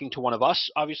without talking to one of us,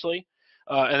 obviously.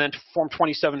 And then Form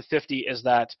 2750 is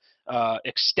that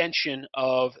extension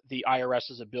of the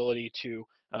IRS's ability to,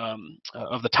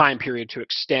 of the time period to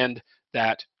extend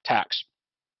that tax.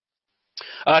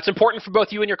 It's important for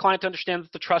both you and your client to understand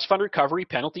that the trust fund recovery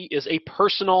penalty is a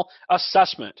personal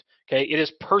assessment. Okay, it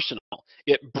is personal.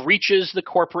 It breaches the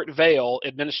corporate veil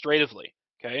administratively.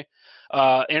 Okay,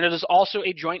 and it is also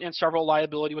a joint and several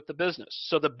liability with the business.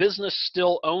 So the business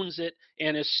still owns it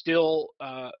and is still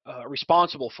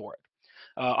responsible for it.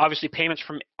 Obviously, payments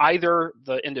from either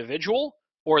the individual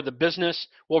or the business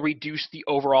will reduce the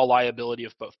overall liability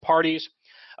of both parties.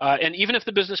 And even if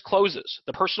the business closes,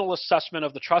 the personal assessment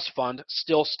of the trust fund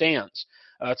still stands.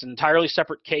 It's an entirely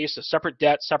separate case, a separate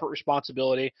debt, separate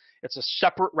responsibility. It's a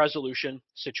separate resolution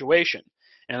situation.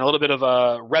 And a little bit of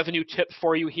a revenue tip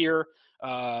for you here.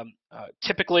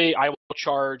 Typically, I will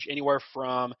charge anywhere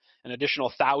from an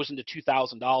additional $1,000 to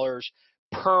 $2,000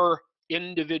 per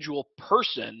individual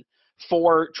person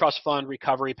for trust fund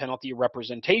recovery penalty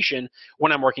representation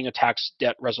when I'm working a tax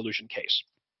debt resolution case.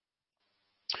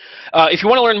 If you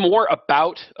want to learn more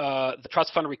about the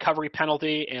trust fund recovery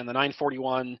penalty and the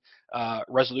 941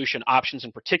 resolution options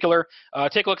in particular,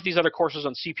 take a look at these other courses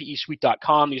on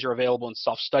cpesuite.com. These are available in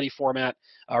self-study format,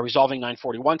 resolving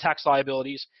 941 tax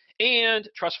liabilities and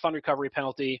trust fund recovery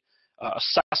penalty,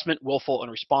 assessment, willful,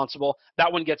 and responsible.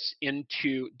 That one gets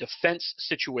into defense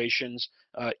situations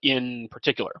in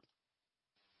particular.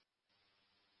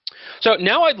 So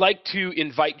now I'd like to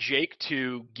invite Jake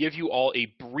to give you all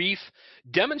a brief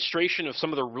demonstration of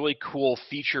some of the really cool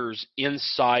features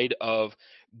inside of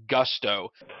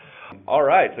Gusto. All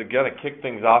right, so going to kick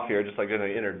things off here, just like going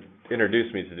to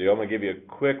introduce me to do. I'm going to give you a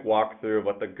quick walkthrough of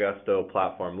what the Gusto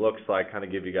platform looks like, kind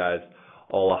of give you guys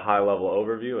all a high-level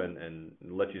overview and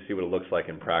let you see what it looks like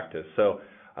in practice. So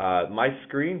my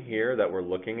screen here that we're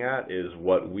looking at is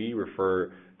what we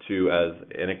refer to as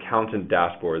an accountant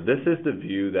dashboard. This is the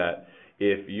view that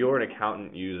if you're an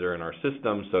accountant user in our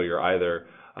system, so you're either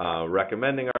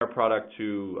recommending our product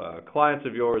to clients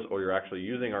of yours or you're actually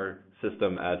using our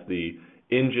system as the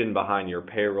engine behind your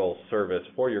payroll service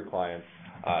for your clients,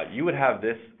 you would have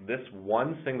this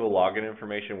one single login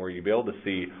information where you'd be able to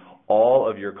see all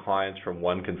of your clients from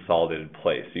one consolidated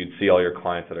place. You'd see all your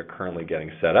clients that are currently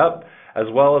getting set up, as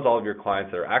well as all of your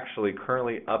clients that are actually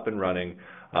currently up and running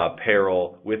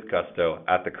payroll with Gusto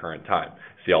at the current time.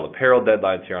 See all the payroll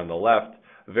deadlines here on the left.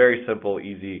 Very simple,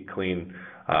 easy, clean,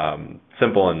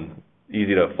 simple and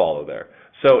easy to follow there.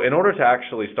 So in order to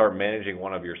actually start managing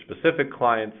one of your specific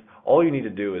clients, all you need to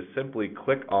do is simply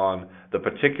click on the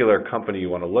particular company you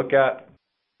want to look at.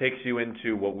 Takes you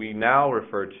into what we now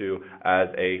refer to as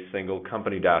a single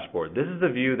company dashboard. This is the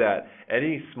view that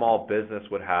any small business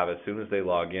would have as soon as they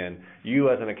log in.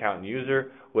 You as an accountant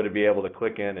user would be able to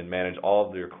click in and manage all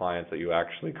of your clients that you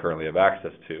actually currently have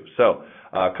access to. So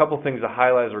a couple things to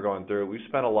highlight as we're going through. We've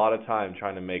spent a lot of time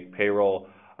trying to make payroll,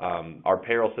 our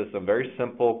payroll system, very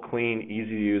simple, clean,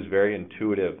 easy to use, very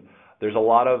intuitive. There's a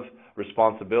lot of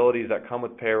responsibilities that come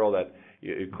with payroll that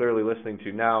you're clearly listening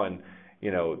to now, and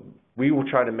we will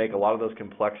try to make a lot of those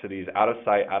complexities out of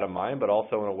sight, out of mind, but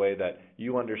also in a way that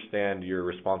you understand your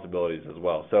responsibilities as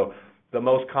well. So the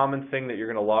most common thing that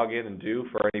you're going to log in and do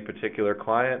for any particular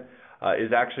client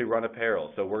is actually run a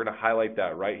payroll. So we're going to highlight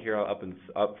that right here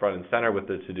up front and center with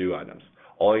the to-do items.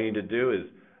 All you need to do is,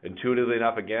 intuitively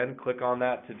enough, again, click on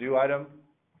that to-do item,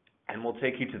 and we'll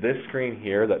take you to this screen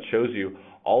here that shows you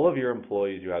all of your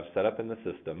employees you have set up in the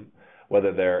system,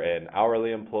 whether they're an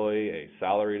hourly employee, a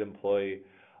salaried employee.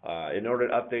 In order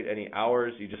to update any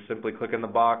hours, you just simply click in the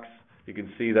box. You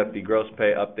can see that the gross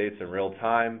pay updates in real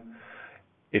time.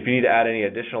 If you need to add any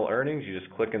additional earnings, you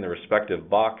just click in the respective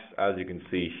box, as you can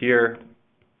see here,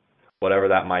 whatever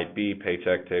that might be,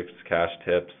 paycheck tips, cash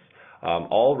tips,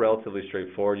 all relatively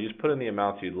straightforward. You just put in the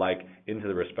amounts you'd like into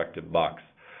the respective box.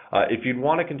 If you'd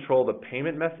want to control the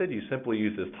payment method, you simply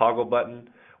use this toggle button,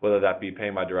 whether that be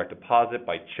paying by direct deposit,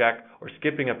 by check, or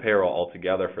skipping a payroll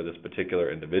altogether for this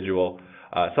particular individual.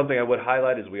 Something I would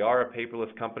highlight is we are a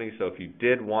paperless company, so if you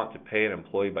did want to pay an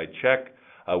employee by check,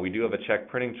 we do have a check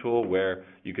printing tool where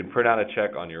you can print out a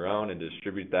check on your own and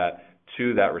distribute that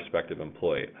to that respective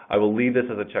employee. I will leave this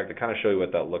as a check to kind of show you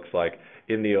what that looks like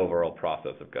in the overall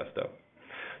process of Gusto.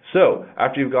 So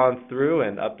after you've gone through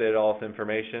and updated all this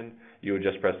information, you would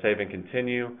just press save and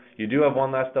continue. You do have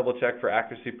one last double check for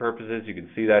accuracy purposes. You can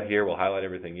see that here. We'll highlight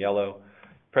everything yellow.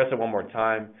 Press it one more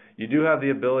time. You do have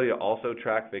the ability to also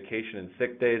track vacation and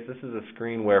sick days. This is a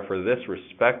screen where for this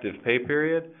respective pay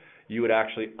period, you would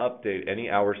actually update any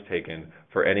hours taken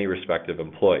for any respective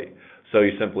employee. So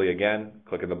you simply, again,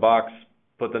 click in the box,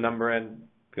 put the number in.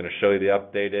 It's going to show you the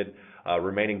updated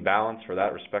remaining balance for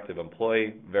that respective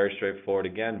employee. Very straightforward.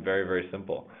 Again, very, very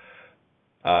simple.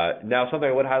 Now, something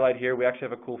I would highlight here, we actually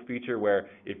have a cool feature where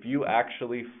if you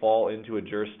actually fall into a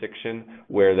jurisdiction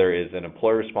where there is an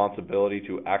employer responsibility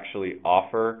to actually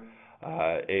offer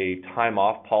a time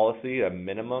off policy, a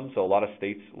minimum, so a lot of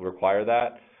states require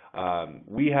that,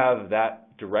 we have that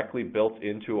directly built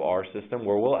into our system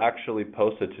where we'll actually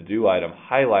post a to-do item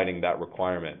highlighting that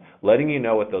requirement, letting you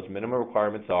know what those minimum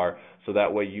requirements are so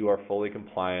that way you are fully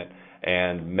compliant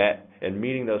and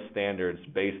meeting those standards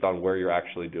based on where you're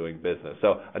actually doing business.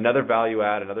 So another value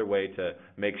add, another way to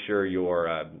make sure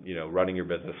you're running your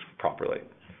business properly.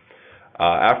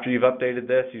 After you've updated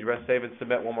this, you press save and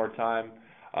submit one more time.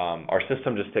 Our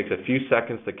system just takes a few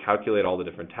seconds to calculate all the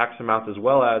different tax amounts, as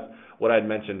well as what I had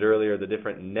mentioned earlier, the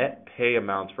different net pay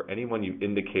amounts for anyone you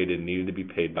indicated needed to be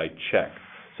paid by check.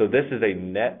 So this is a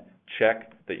net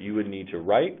check that you would need to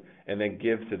write and then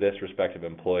give to this respective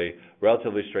employee.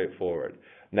 Relatively straightforward.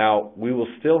 Now, we will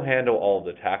still handle all of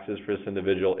the taxes for this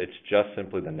individual. It's just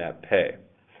simply the net pay.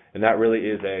 And that really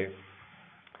is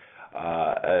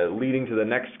leading to the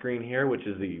next screen here, which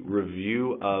is the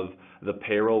review of the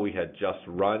payroll we had just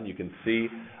run. You can see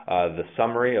the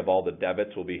summary of all the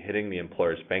debits we'll be hitting the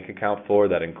employer's bank account for.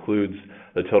 That includes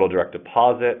the total direct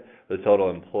deposit, the total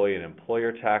employee and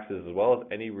employer taxes, as well as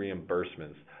any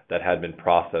reimbursements that had been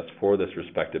processed for this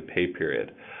respective pay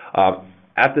period.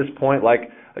 At this point, like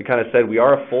I kind of said, we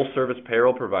are a full-service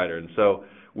payroll provider, and so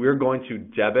we're going to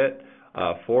debit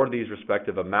for these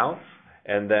respective amounts,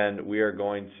 and then we are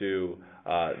going to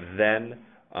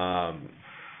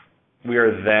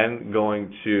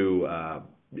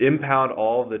impound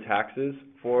all of the taxes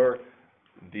for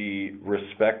the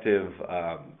respective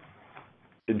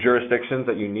jurisdictions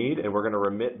that you need, and we're going to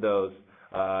remit those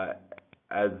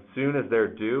as soon as they're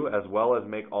due, as well as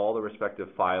make all the respective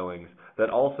filings that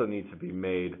also need to be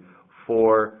made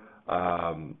for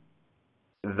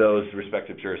those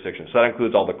respective jurisdictions. So that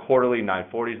includes all the quarterly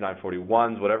 940s,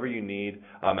 941s, whatever you need,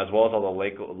 as well as all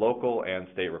the local and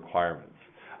state requirements.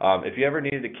 If you ever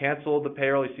needed to cancel the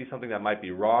payroll, you see something that might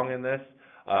be wrong in this,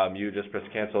 you just press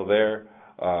cancel there.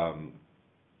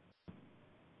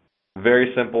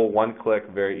 Very simple, one click,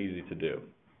 very easy to do.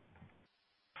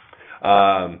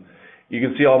 You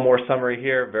can see all more summary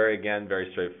here. Very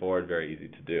straightforward, very easy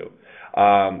to do.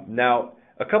 Now,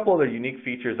 a couple other unique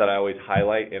features that I always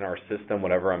highlight in our system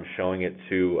whenever I'm showing it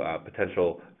to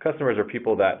potential customers or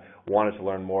people that wanted to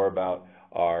learn more about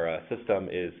our system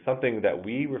is something that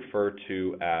we refer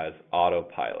to as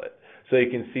autopilot. So you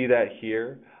can see that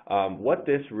here. What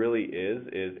this really is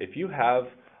if you have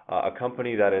a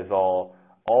company that is all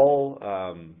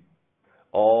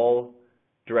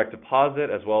direct deposit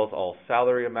as well as all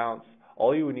salary amounts,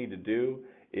 all you would need to do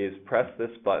is press this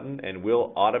button and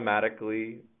we'll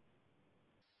automatically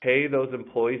pay those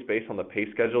employees based on the pay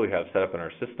schedule we have set up in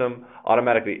our system,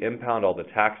 automatically impound all the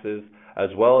taxes, as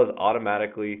well as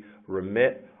automatically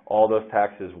remit all those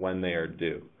taxes when they are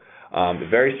due.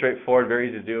 Very straightforward, very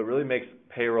easy to do. It really makes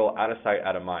payroll out of sight,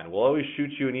 out of mind. We'll always shoot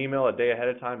you an email a day ahead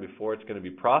of time before it's going to be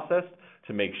processed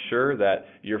to make sure that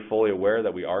you're fully aware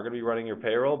that we are going to be running your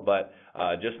payroll, but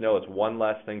just know it's one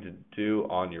less thing to do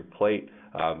on your plate.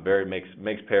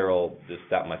 Makes payroll just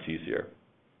that much easier.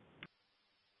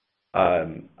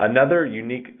 Another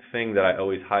unique thing that I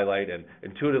always highlight, and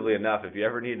intuitively enough, if you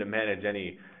ever need to manage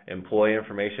any employee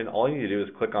information, all you need to do is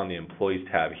click on the Employees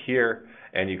tab here,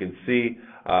 and you can see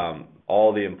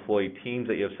all the employee teams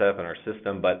that you have set up in our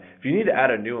system. But if you need to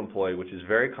add a new employee, which is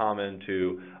very common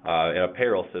to in a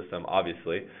payroll system,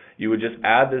 obviously, you would just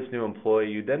add this new employee.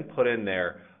 You then put in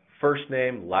their first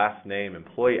name, last name,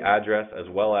 employee address, as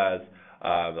well as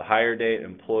the hire date,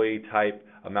 employee type,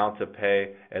 amount to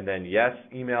pay, and then yes,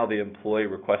 email the employee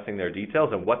requesting their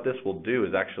details. And what this will do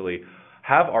is actually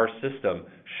have our system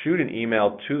shoot an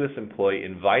email to this employee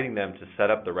inviting them to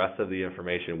set up the rest of the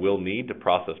information we'll need to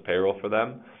process payroll for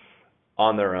them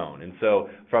on their own. And so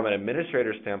from an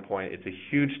administrator standpoint, it's a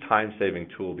huge time-saving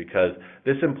tool because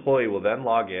this employee will then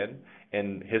log in,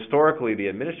 and historically the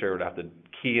administrator would have to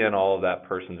key in all of that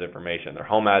person's information, their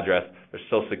home address, their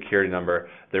social security number,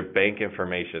 their bank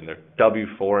information, their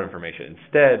W-4 information.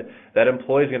 Instead, that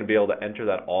employee is going to be able to enter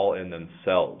that all in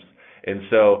themselves. And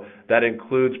so that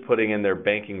includes putting in their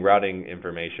banking routing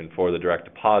information for the direct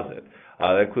deposit.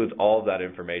 That includes all of that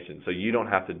information, so you don't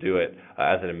have to do it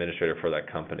as an administrator for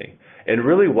that company. And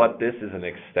really what this is an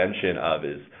extension of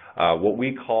is what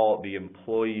we call the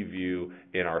employee view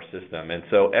in our system. And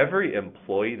so every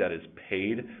employee that is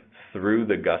paid through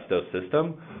the Gusto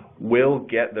system will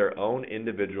get their own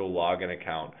individual login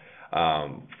account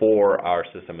for our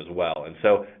system as well. And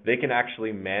so they can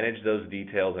actually manage those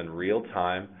details in real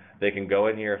time. They can go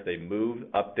in here if they move,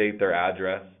 update their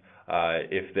address.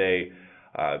 If they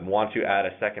want to add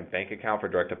a second bank account for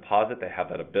direct deposit, they have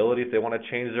that ability. If they want to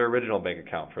change their original bank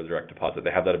account for direct deposit,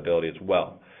 they have that ability as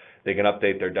well. They can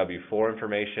update their W-4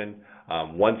 information.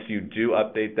 Once you do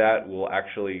update that, we'll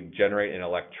actually generate an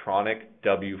electronic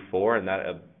W-4, and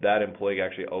that employee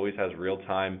actually always has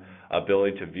real-time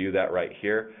ability to view that right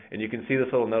here. And you can see this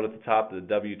little note at the top that the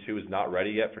W-2 is not ready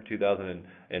yet for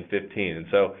 2015. And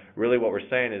so really what we're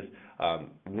saying is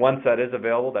once that is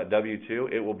available, that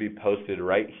W-2, it will be posted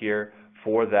right here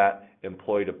for that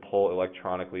employee to pull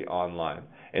electronically online.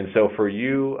 And so for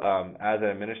you as an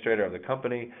administrator of the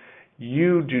company,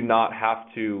 you do not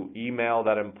have to email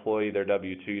that employee their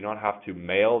W-2. You don't have to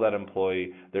mail that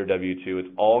employee their W-2. It's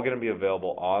all going to be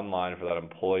available online for that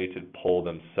employee to pull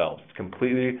themselves. It's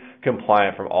completely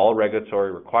compliant from all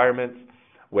regulatory requirements,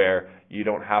 where you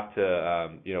don't have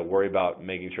to worry about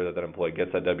making sure that that employee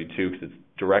gets that W-2 because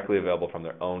it's directly available from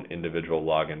their own individual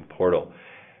login portal.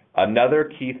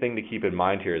 Another key thing to keep in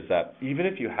mind here is that even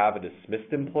if you have a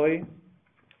dismissed employee,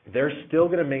 they're still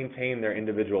going to maintain their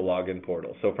individual login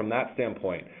portal. So from that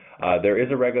standpoint, there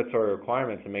is a regulatory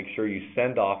requirement to make sure you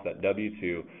send off that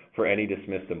W-2 for any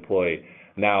dismissed employee.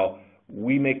 Now,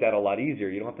 we make that a lot easier.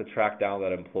 You don't have to track down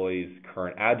that employee's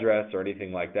current address or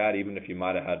anything like that, even if you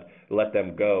might have had let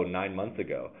them go 9 months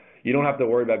ago. You don't have to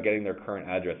worry about getting their current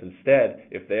address. Instead,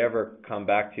 if they ever come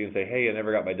back to you and say, hey, I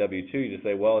never got my W-2, you just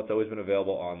say, well, it's always been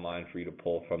available online for you to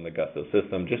pull from the Gusto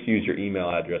system. Just use your email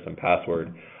address and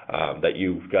password that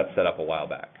you've got set up a while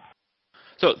back.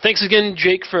 So thanks again,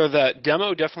 Jake, for that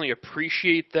demo. Definitely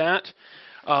appreciate that.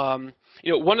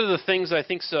 One of the things I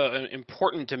think is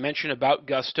important to mention about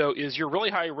Gusto is your really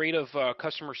high rate of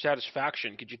customer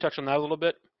satisfaction. Could you touch on that a little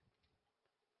bit?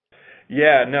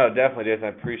 Yeah, no, definitely, Jason. I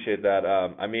appreciate that.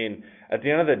 I mean, at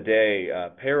the end of the day,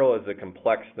 payroll is a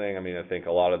complex thing. I mean, I think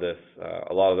a lot of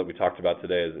that we talked about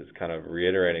today is kind of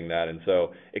reiterating that. And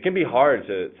so it can be hard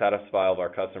to satisfy all of our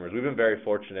customers. We've been very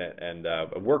fortunate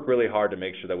and work really hard to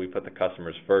make sure that we put the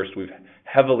customers first. We've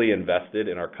heavily invested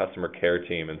in our customer care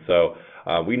team. And so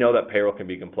we know that payroll can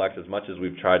be complex. As much as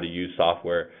we've tried to use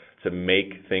software to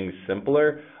make things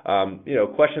simpler,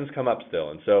 questions come up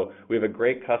still. And so we have a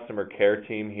great customer care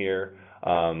team here,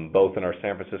 both in our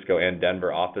San Francisco and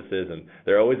Denver offices, and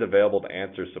they're always available to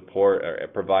answer support, or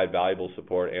provide valuable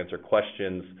support, answer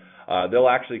questions. They'll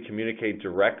actually communicate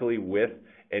directly with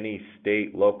any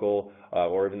state, local,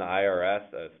 or even the IRS,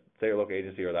 state or local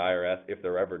agency or the IRS, if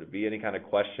there ever to be any kind of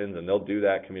questions, and they'll do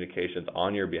that communications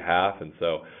on your behalf. And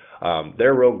so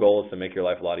their real goal is to make your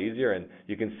life a lot easier. And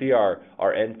you can see our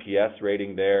NPS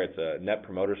rating there. It's a Net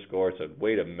Promoter Score. It's a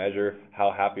way to measure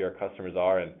how happy our customers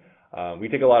are. And we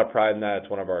take a lot of pride in that. It's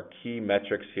one of our key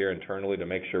metrics here internally to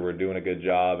make sure we're doing a good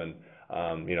job. And,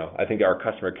 I think our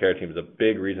customer care team is a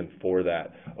big reason for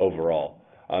that overall.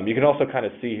 You can also kind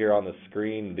of see here on the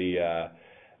screen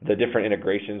the different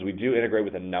integrations. We do integrate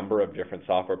with a number of different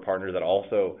software partners that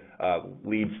also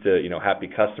leads to, happy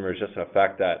customers, just in the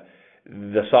fact that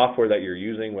the software that you're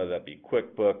using, whether that be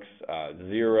QuickBooks,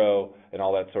 Xero, and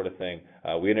all that sort of thing,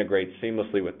 we integrate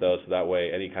seamlessly with those, so that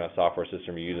way any kind of software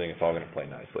system you're using, it's all going to play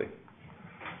nicely.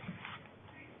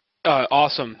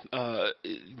 Awesome.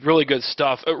 Really good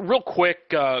stuff. Real quick,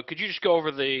 could you just go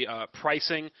over the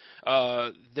pricing?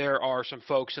 There are some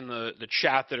folks in the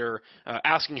chat that are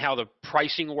asking how the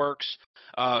pricing works.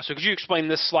 So could you explain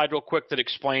this slide real quick that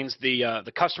explains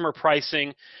the customer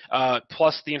pricing,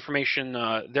 plus the information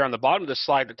there on the bottom of the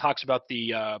slide that talks about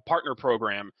the partner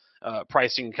program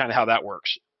pricing, kind of how that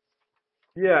works?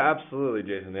 Yeah, absolutely,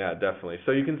 Jason. Yeah, definitely.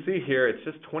 So you can see here, it's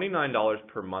just $29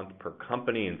 per month per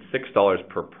company and $6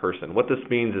 per person. What this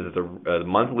means is it's a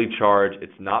monthly charge.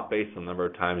 It's not based on the number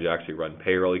of times you actually run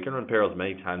payroll. You can run payroll as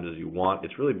many times as you want.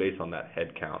 It's really based on that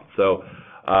head count. So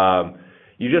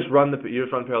you just run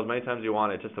payroll as many times as you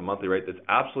want. It's just a monthly rate that's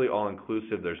absolutely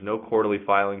all-inclusive. There's no quarterly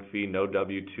filing fee, no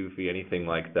W-2 fee, anything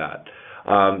like that.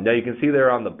 Now you can see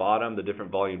there on the bottom the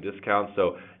different volume discounts.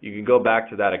 So you can go back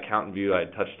to that accountant view I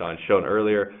touched on, shown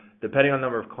earlier. Depending on the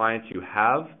number of clients you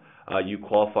have, you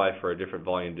qualify for a different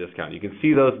volume discount. You can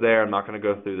see those there. I'm not going to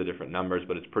go through the different numbers,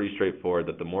 but it's pretty straightforward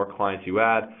that the more clients you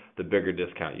add, the bigger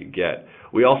discount you get.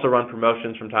 We also run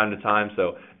promotions from time to time,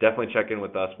 so definitely check in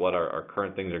with us what our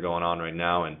current things are going on right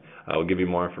now, and we'll give you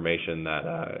more information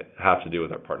that has to do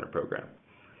with our partner program.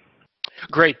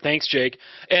 Great, thanks, Jake.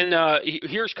 And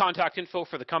here's contact info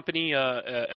for the company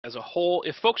as a whole.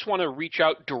 If folks want to reach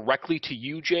out directly to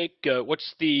you, Jake,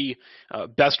 what's the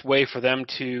best way for them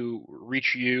to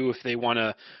reach you if they want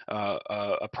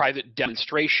a private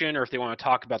demonstration, or if they want to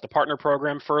talk about the partner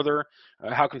program further?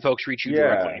 How can folks reach you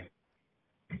directly?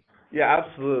 Yeah,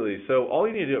 absolutely. So all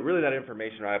you need to do, really that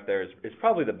information right up there is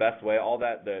probably the best way. All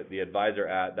that the advisor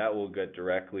that will get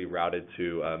directly routed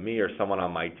to me or someone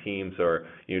on my team, so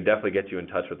definitely get you in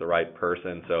touch with the right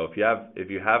person. So if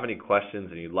you have any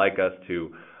questions and you'd like us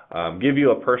to give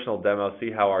you a personal demo,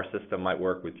 see how our system might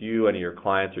work with you, any of your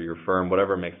clients or your firm,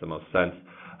 whatever makes the most sense,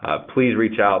 please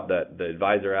reach out. The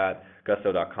advisor at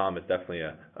gusto.com is definitely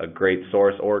a great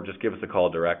source, or just give us a call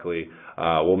directly.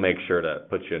 We'll make sure to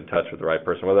put you in touch with the right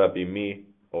person, whether that be me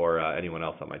or anyone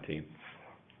else on my team.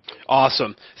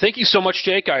 Awesome. Thank you so much,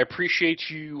 Jake. I appreciate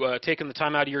you taking the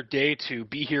time out of your day to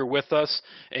be here with us.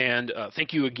 And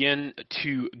thank you again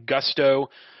to Gusto,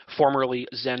 formerly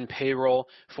Zen Payroll,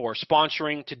 for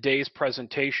sponsoring today's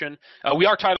presentation. We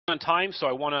are tight on time, so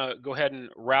I want to go ahead and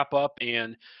wrap up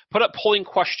and put up polling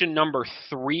question number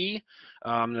 3.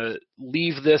 I'm going to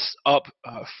leave this up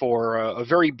for a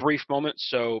very brief moment,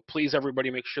 so please,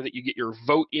 everybody, make sure that you get your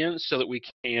vote in so that we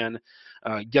can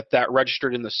get that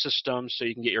registered in the system so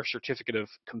you can get your certificate of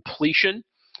completion.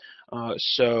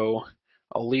 So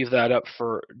I'll leave that up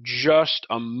for just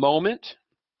a moment.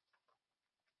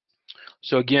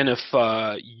 So again, if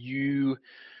you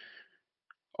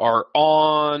are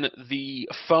on the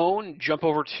phone, jump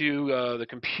over to the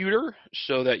computer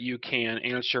so that you can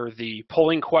answer the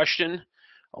polling question.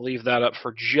 I'll leave that up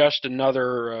for just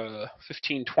another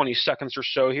 15, 20 seconds or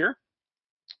so here.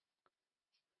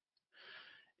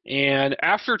 And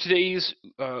after today's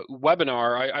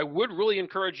webinar, I would really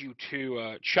encourage you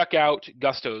to check out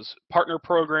Gusto's partner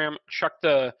program, check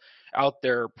out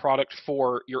their product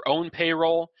for your own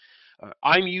payroll.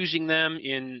 I'm using them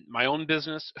in my own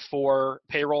business for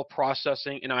payroll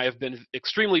processing, and I have been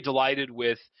extremely delighted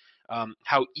with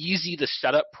how easy the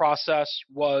setup process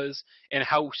was and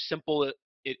how simple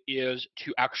it is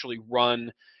to actually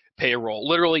run payroll.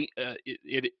 Literally,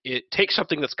 it takes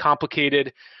something that's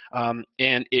complicated, and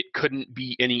it couldn't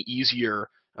be any easier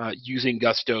using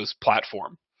Gusto's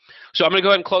platform. So I'm going to go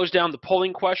ahead and close down the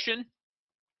polling question.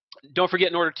 Don't forget,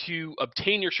 in order to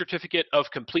obtain your certificate of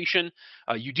completion,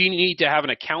 you do need to have an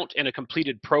account and a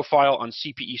completed profile on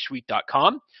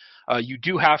cpesuite.com. You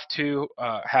do have to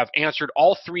have answered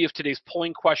all 3 of today's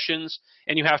polling questions,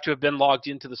 and you have to have been logged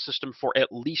into the system for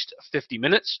at least 50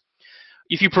 minutes.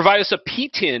 If you provide us a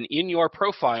PTIN in your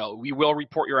profile, we will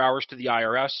report your hours to the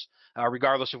IRS,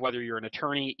 regardless of whether you're an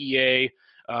attorney, EA,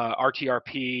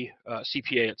 RTRP,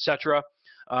 CPA, etc.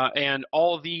 And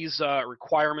all of these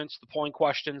requirements, the polling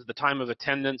questions, the time of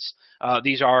attendance,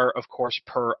 these are, of course,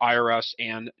 per IRS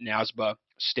and NASBA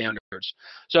standards.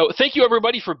 So thank you,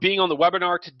 everybody, for being on the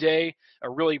webinar today. I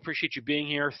really appreciate you being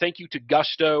here. Thank you to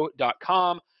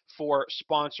gusto.com for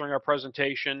sponsoring our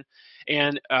presentation.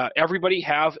 And everybody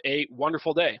have a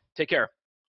wonderful day. Take care.